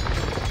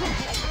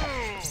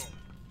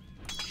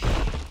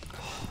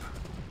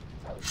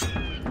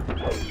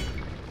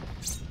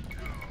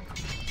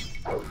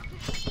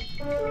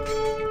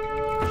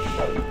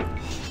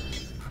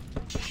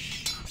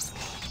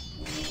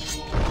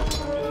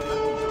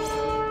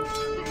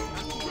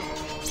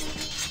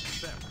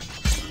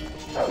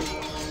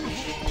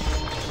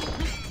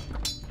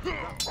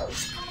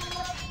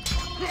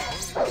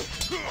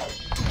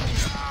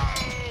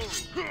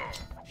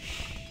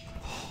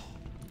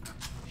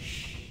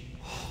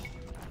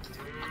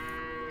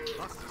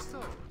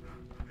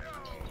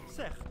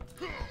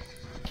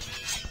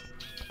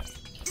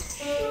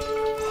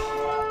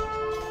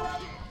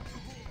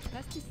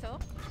 Pastisor.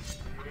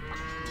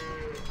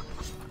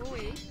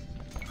 Oui.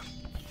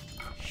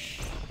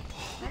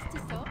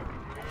 Pastisor.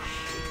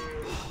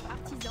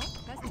 Artisan.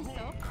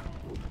 Pastisor.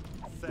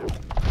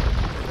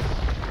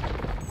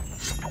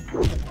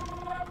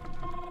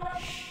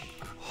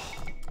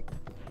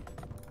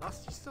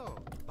 Pastisor.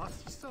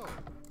 Pastisor.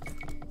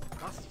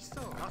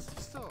 Pastisor.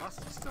 Pastisor.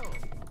 Pastisor.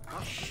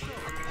 Pastisor.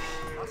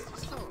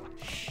 Pastisor.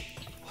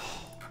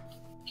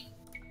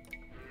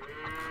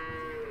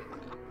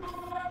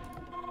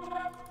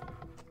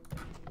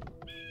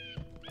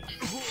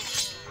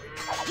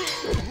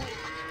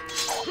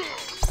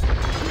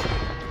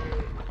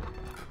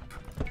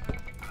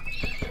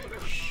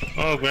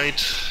 Oh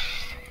great.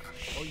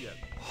 Oh yeah.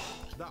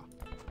 Da.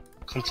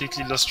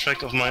 Completely lost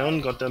track of my own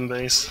goddamn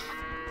base.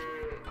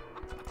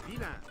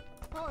 Vilain.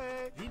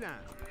 Ohé. Vilain.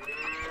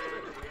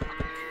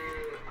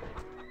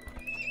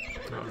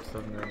 I'm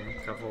suddenly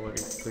cavalry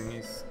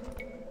thingies.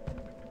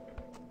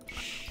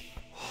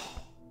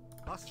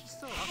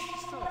 Pastisor.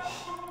 Pastisor.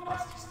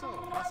 Pastisor.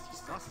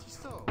 Pastisor.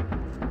 Pastisor.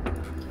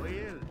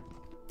 Oyel.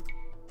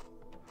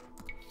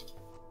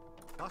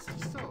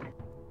 Pastisor.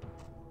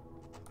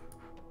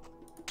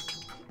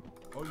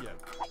 Oh yeah.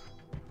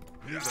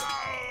 Leader.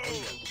 Oh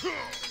yeah.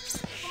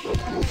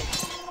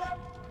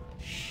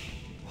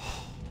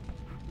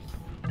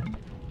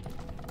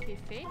 C'est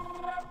fait.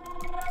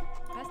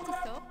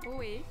 Pastisor.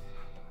 Oui.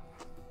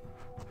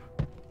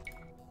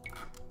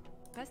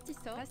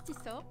 Pastisor.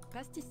 Pastisor.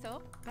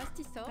 Pastisor.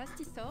 Pastisor.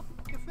 Pastisor.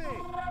 Café.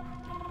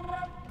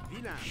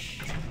 Vilain.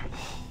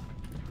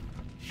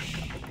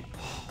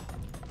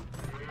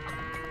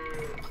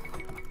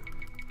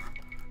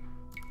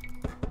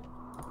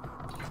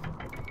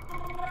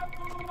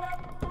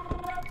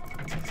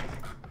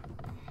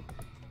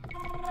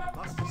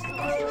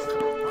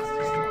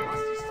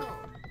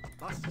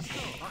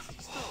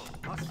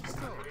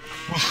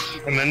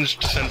 I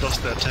managed to fend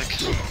off the attack.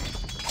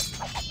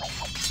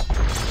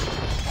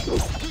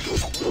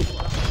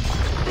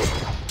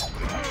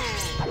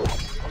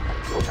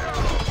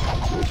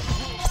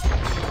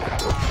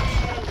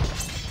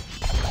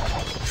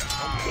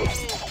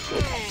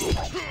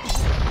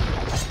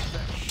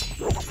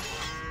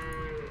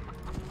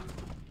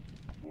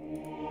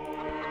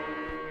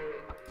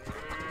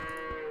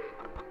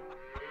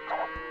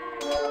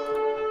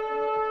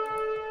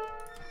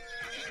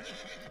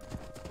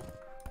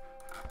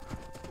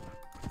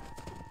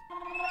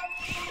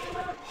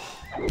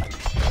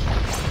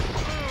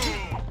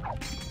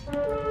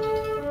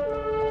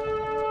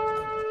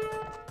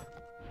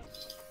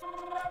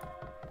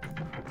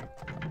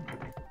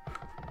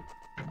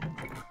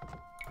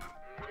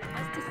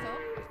 Pastisor.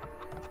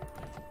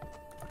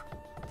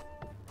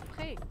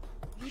 Prêt.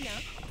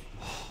 Vilain.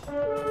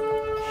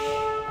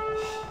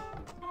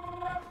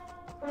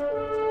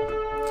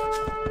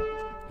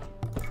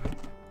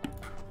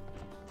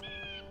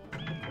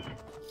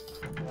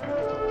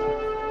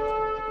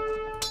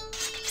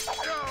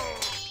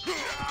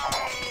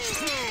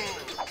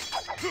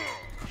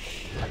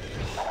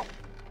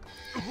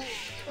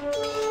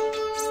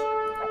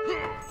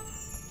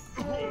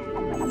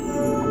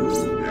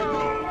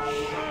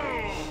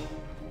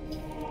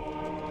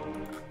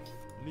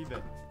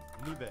 Livet.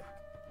 Livet.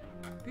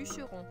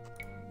 Bûcheron.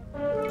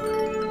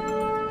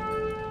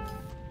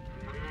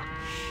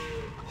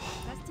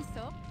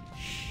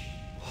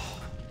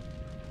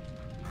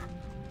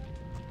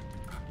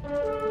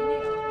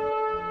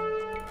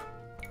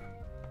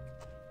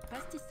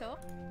 Pastisor.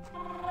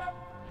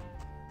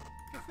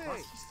 Café.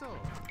 Pastisso.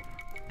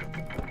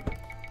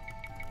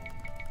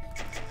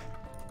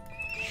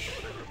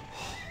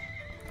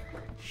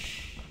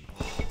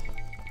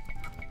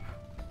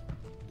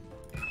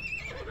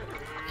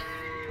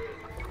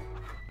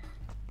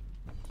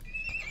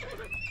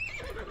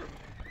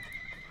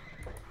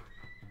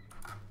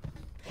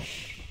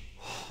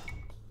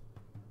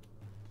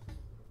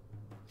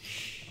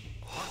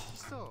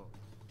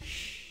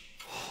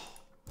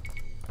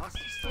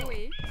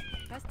 Ohé.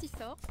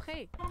 Pastisor.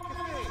 Prêt.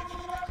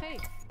 Prêt.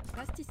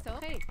 Pastisor.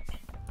 Prêt.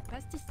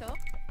 Pastisor.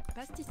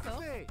 Pastisor.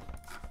 Café.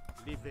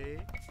 Levé.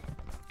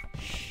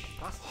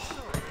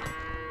 Pastisso.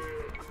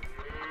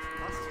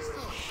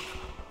 Pastisso.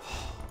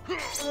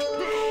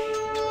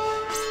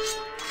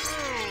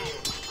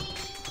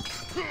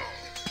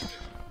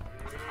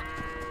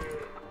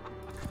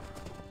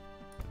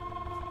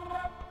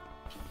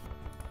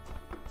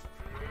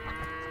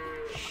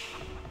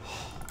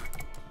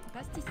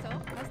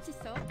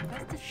 Pastisor.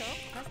 Pastisor.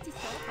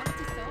 Pastisor.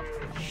 Pastisor.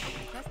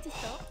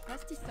 Pastisor.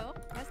 Pastisor.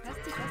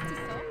 Pastisor.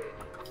 Pastisor.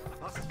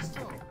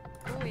 Pastisso.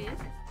 Ohé.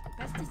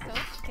 Pastisor.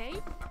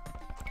 Cape.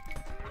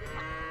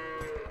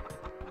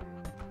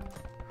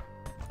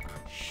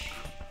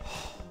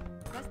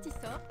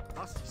 Pastisor.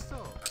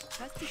 Pastisso.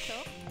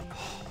 Pastisor.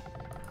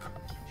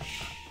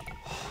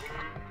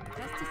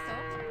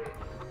 Pastisor.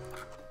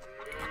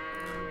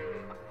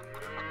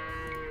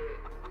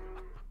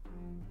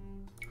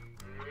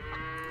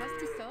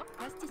 Pastisor.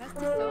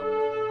 Pastisor.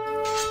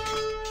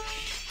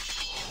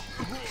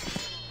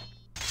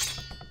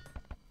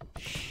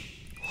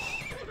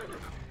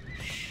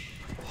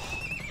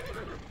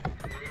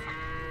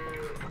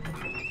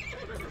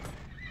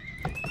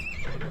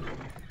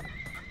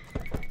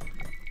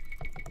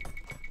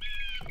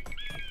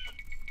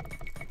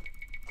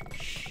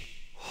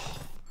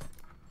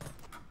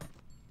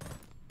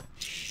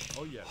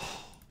 Oyel.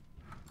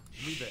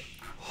 Levé.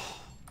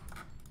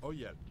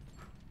 Oyel.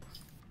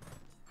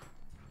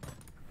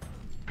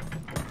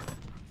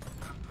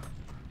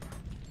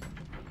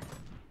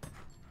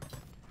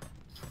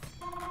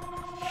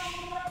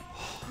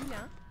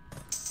 Vilain.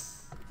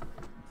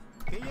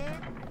 Payé.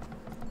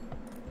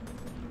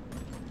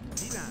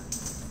 Vilain.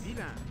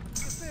 Vilain.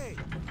 Café.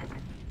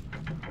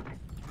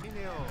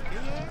 Minéo.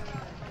 Payé.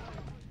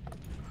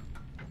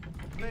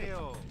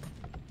 Minéo.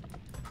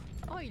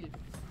 Oil.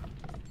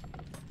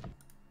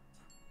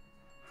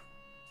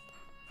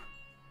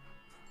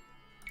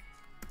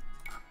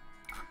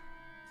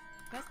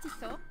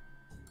 Pastisor.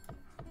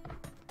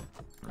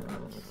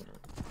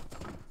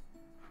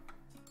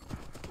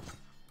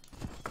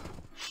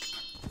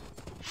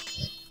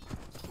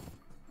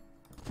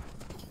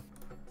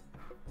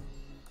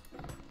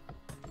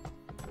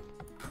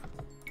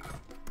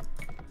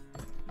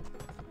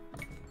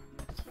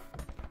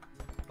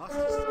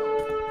 Pastisso.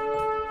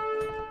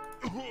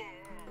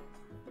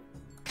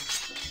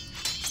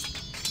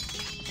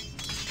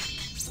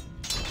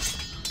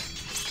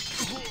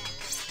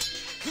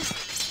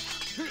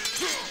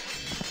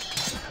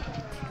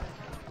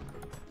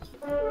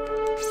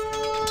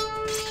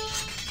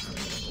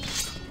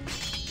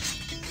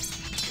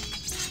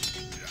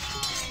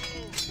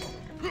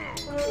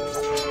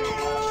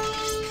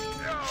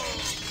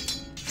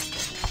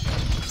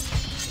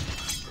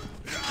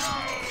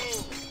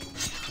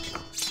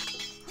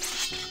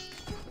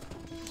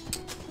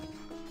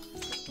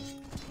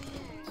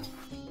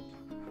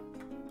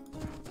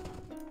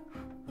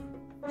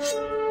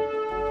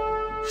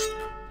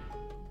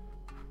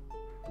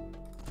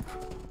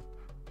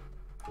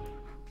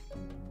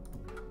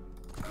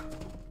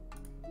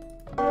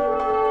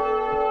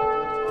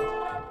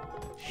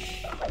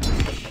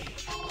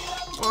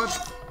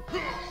 What?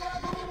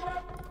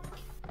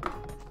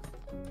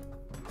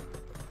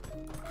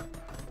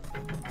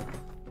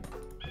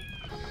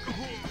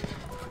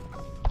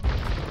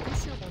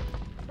 Bûcheron.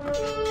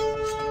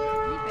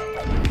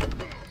 Libère.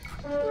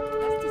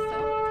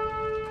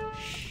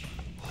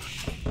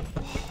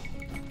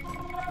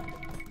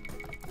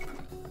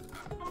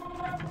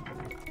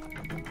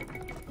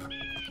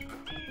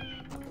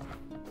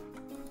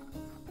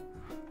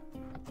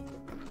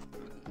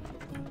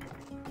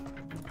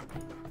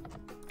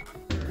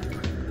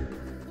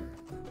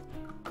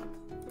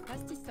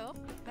 Pastisor.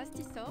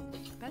 Pastisor.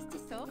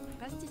 Pastisor.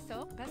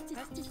 Pastisor.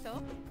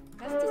 Pastisor.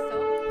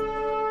 Pastisor.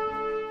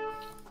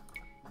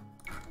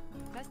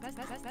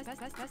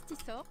 Pastisor.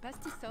 Pastisor.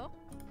 Pastisor.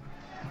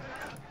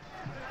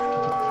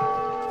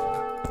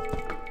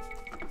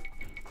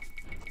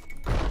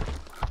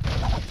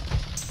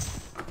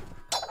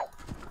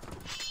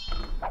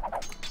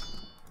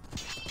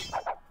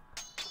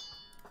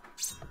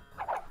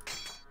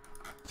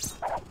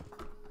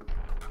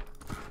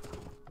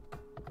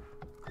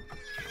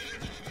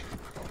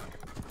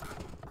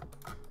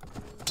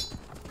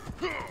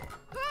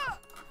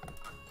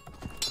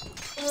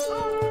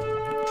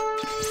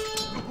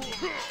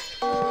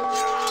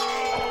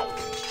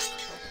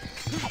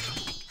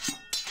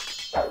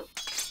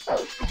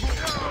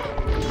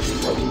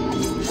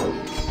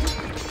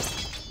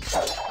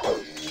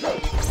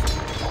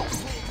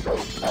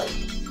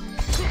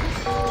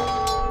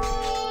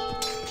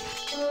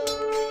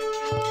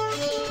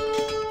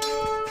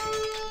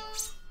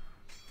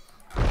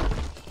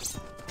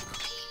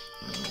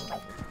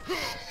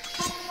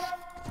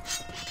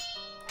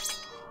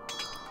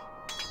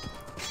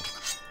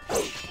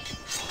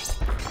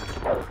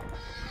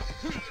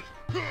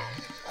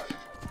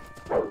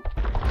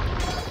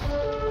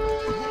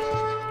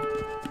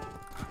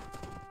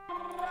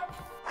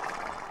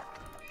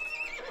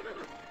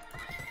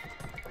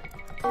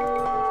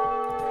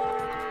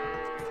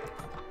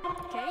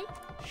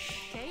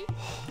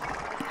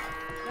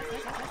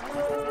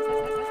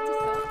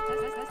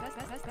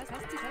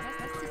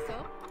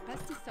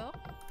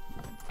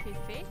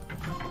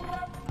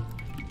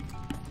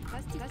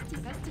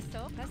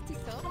 Pastisor,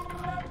 pastisor.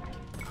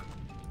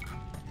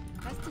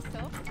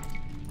 Pastisor.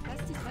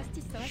 Pastisor,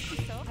 pastisor,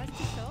 pastisor,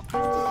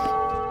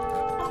 pastisor.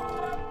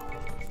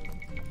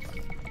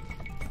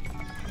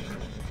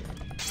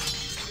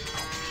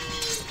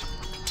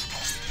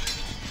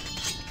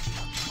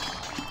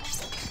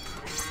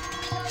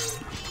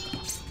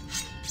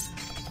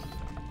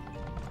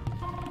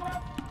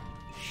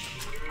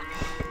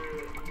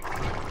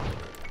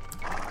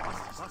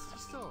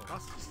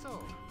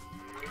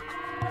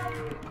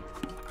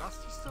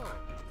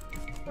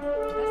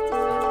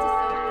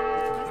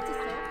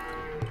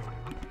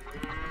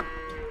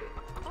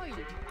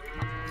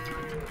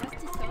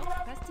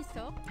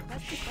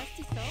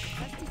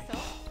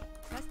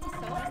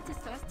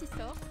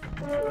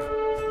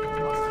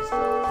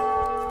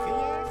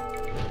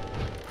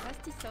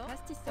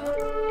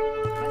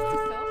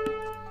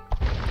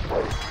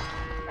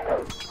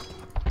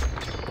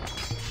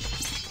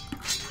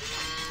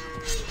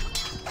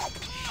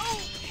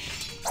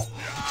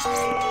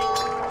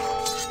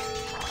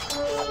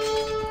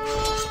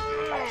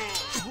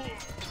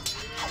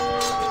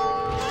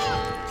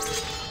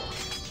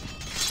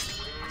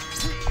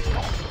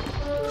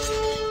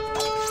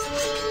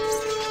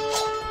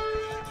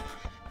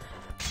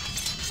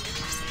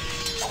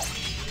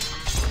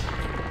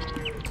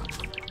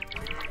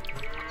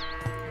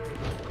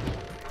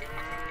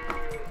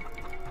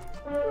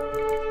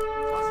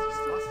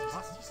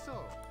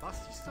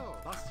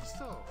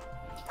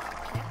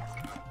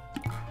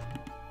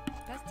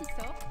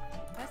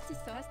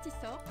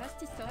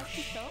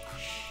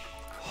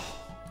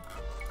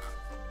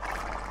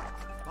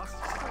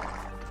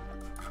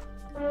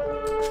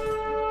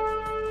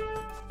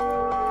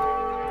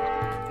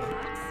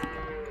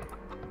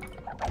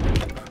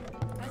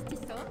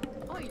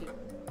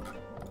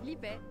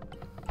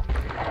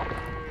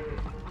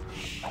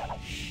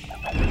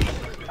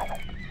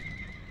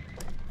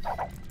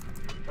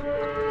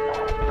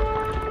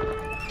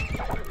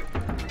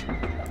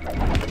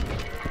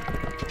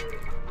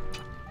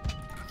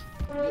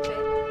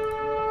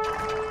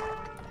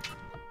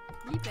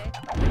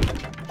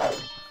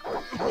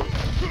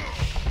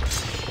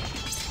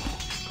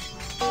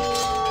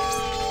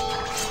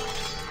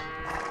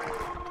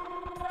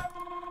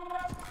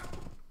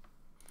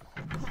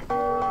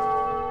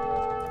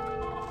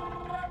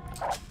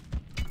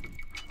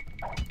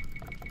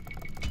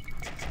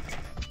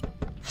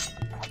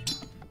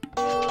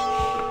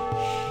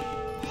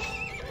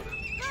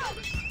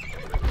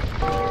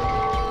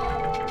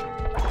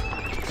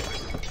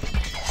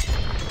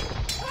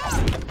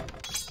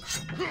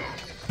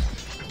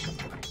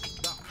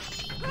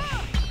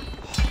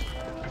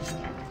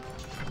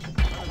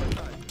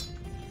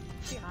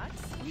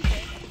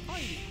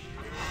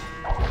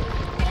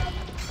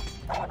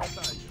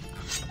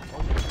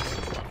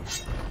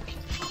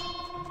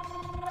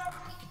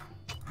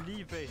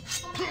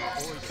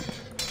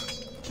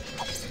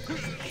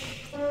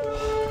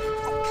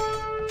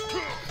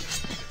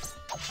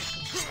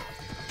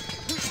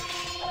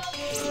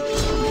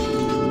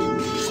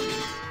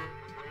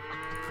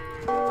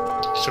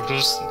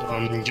 Suppose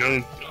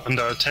you're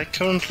under attack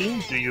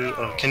currently. Do you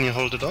can you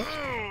hold it off?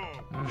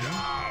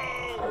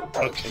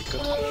 Okay,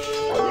 good.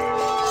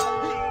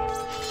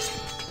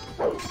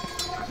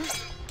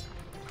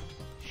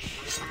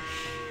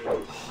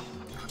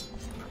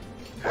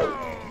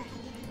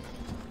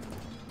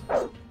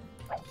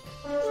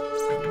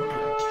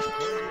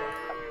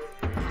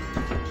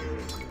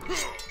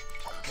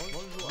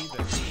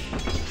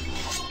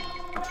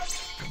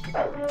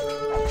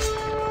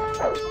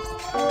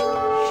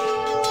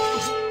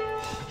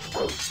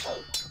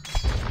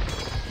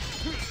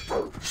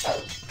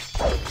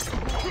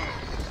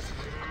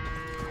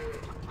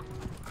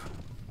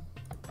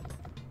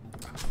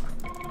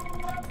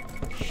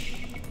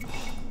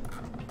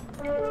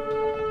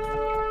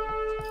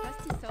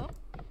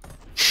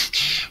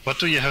 What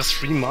do you have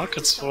 3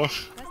 markets for?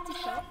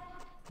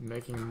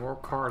 Making more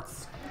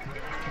cards.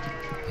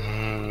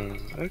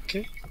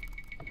 Okay.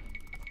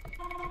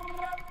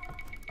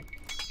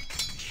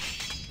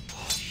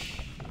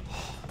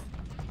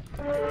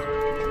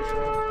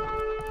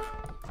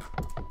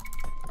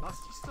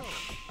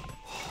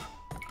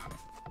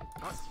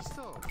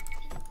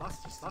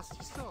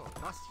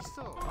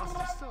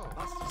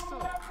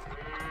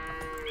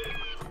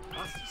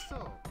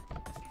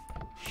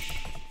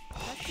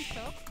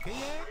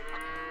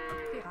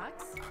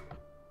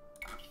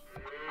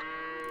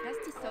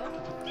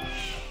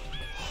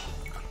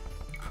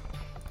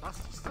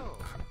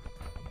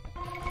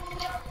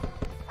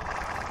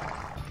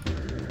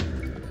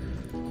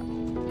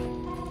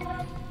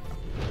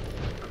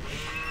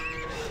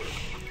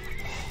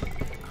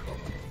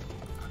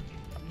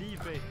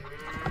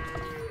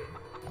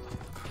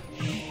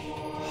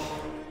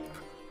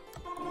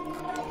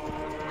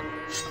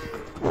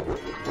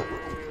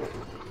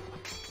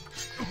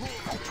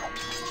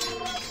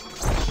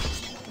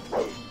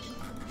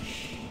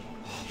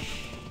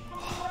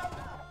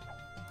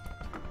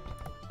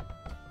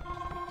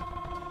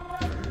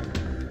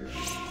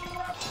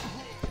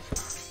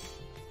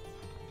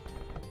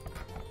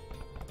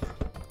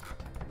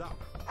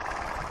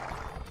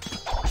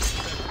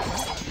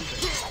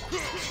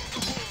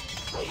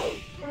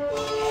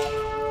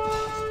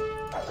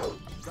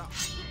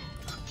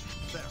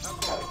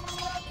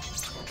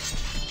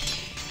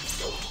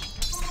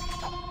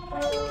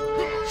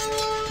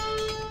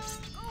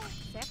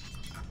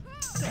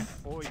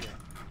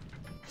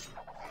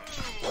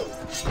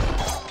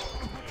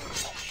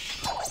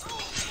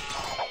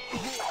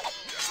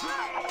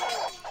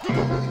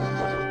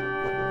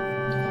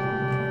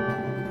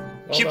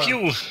 Pew Hold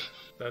on. pew!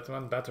 That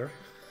went better.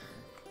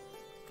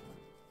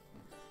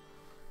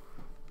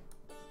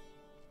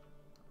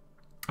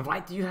 Why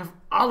do you have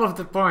all of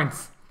the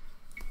points?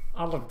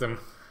 All of them.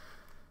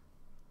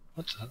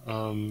 What?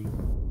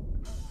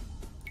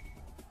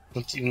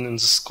 Not even in the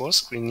score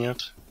screen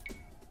yet.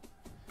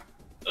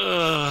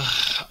 I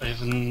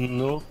have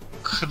no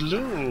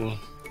clue.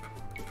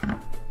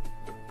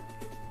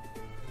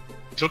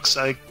 Looks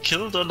I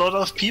killed a lot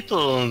of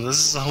people. This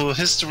is how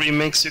history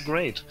makes you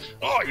great.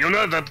 Oh, you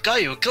know that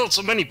guy who killed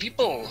so many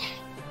people.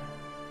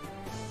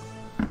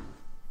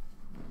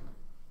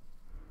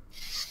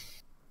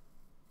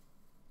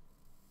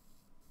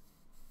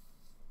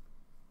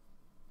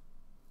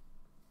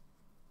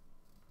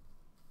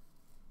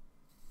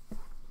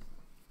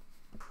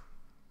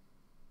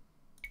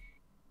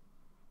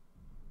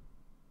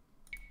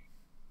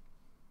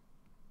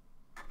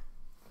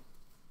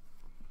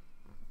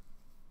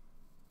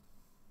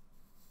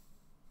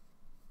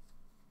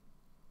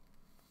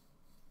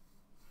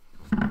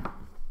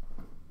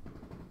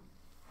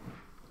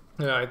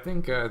 Yeah, I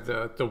think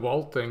the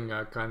wall thing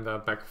kind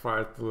of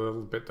backfired a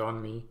little bit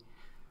on me.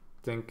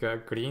 I think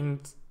green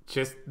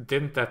just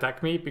didn't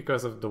attack me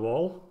because of the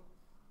wall.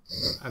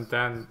 And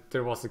then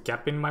there was a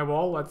gap in my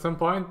wall at some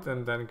point,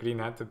 and then green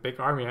had a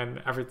big army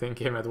and everything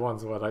came at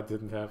once while I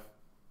didn't have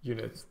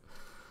units.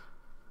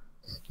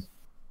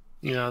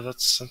 Yeah,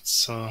 that's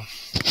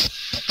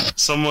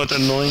somewhat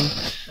annoying.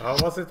 How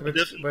was it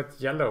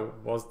with yellow?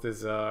 Was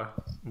this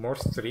more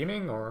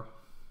streaming or?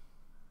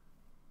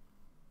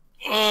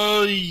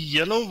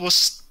 Yellow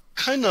was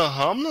kind of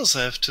harmless,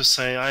 I have to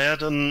say. I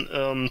had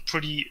an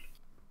pretty,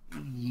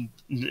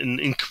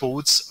 in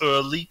quotes,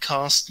 early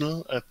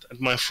castle at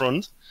my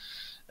front,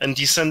 and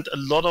he sent a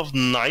lot of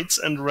knights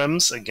and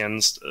rams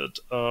against it.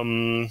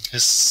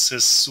 His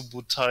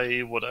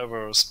Subutai,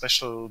 whatever,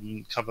 special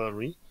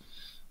cavalry.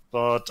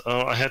 But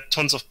I had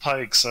tons of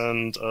pikes,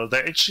 and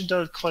they actually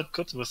dealt quite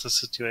good with the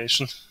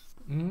situation.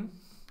 Mm-hmm.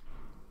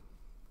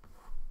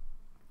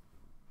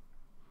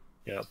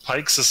 Yeah,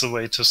 pikes is a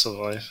way to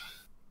survive.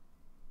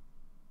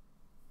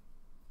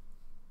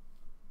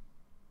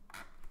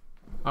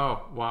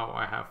 Oh, wow,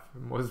 I have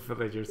most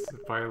villagers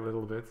by a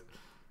little bit.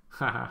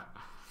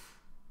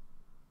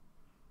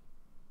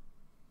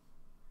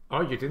 Oh,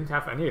 you didn't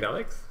have any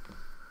relics?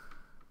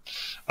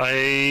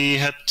 I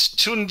had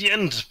 2 in the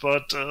end,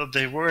 but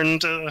they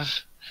weren't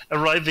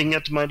arriving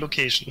at my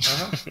location.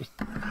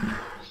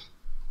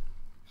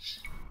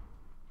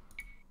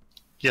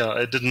 Yeah,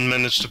 I didn't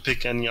manage to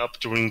pick any up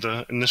during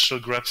the initial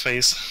grab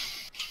phase.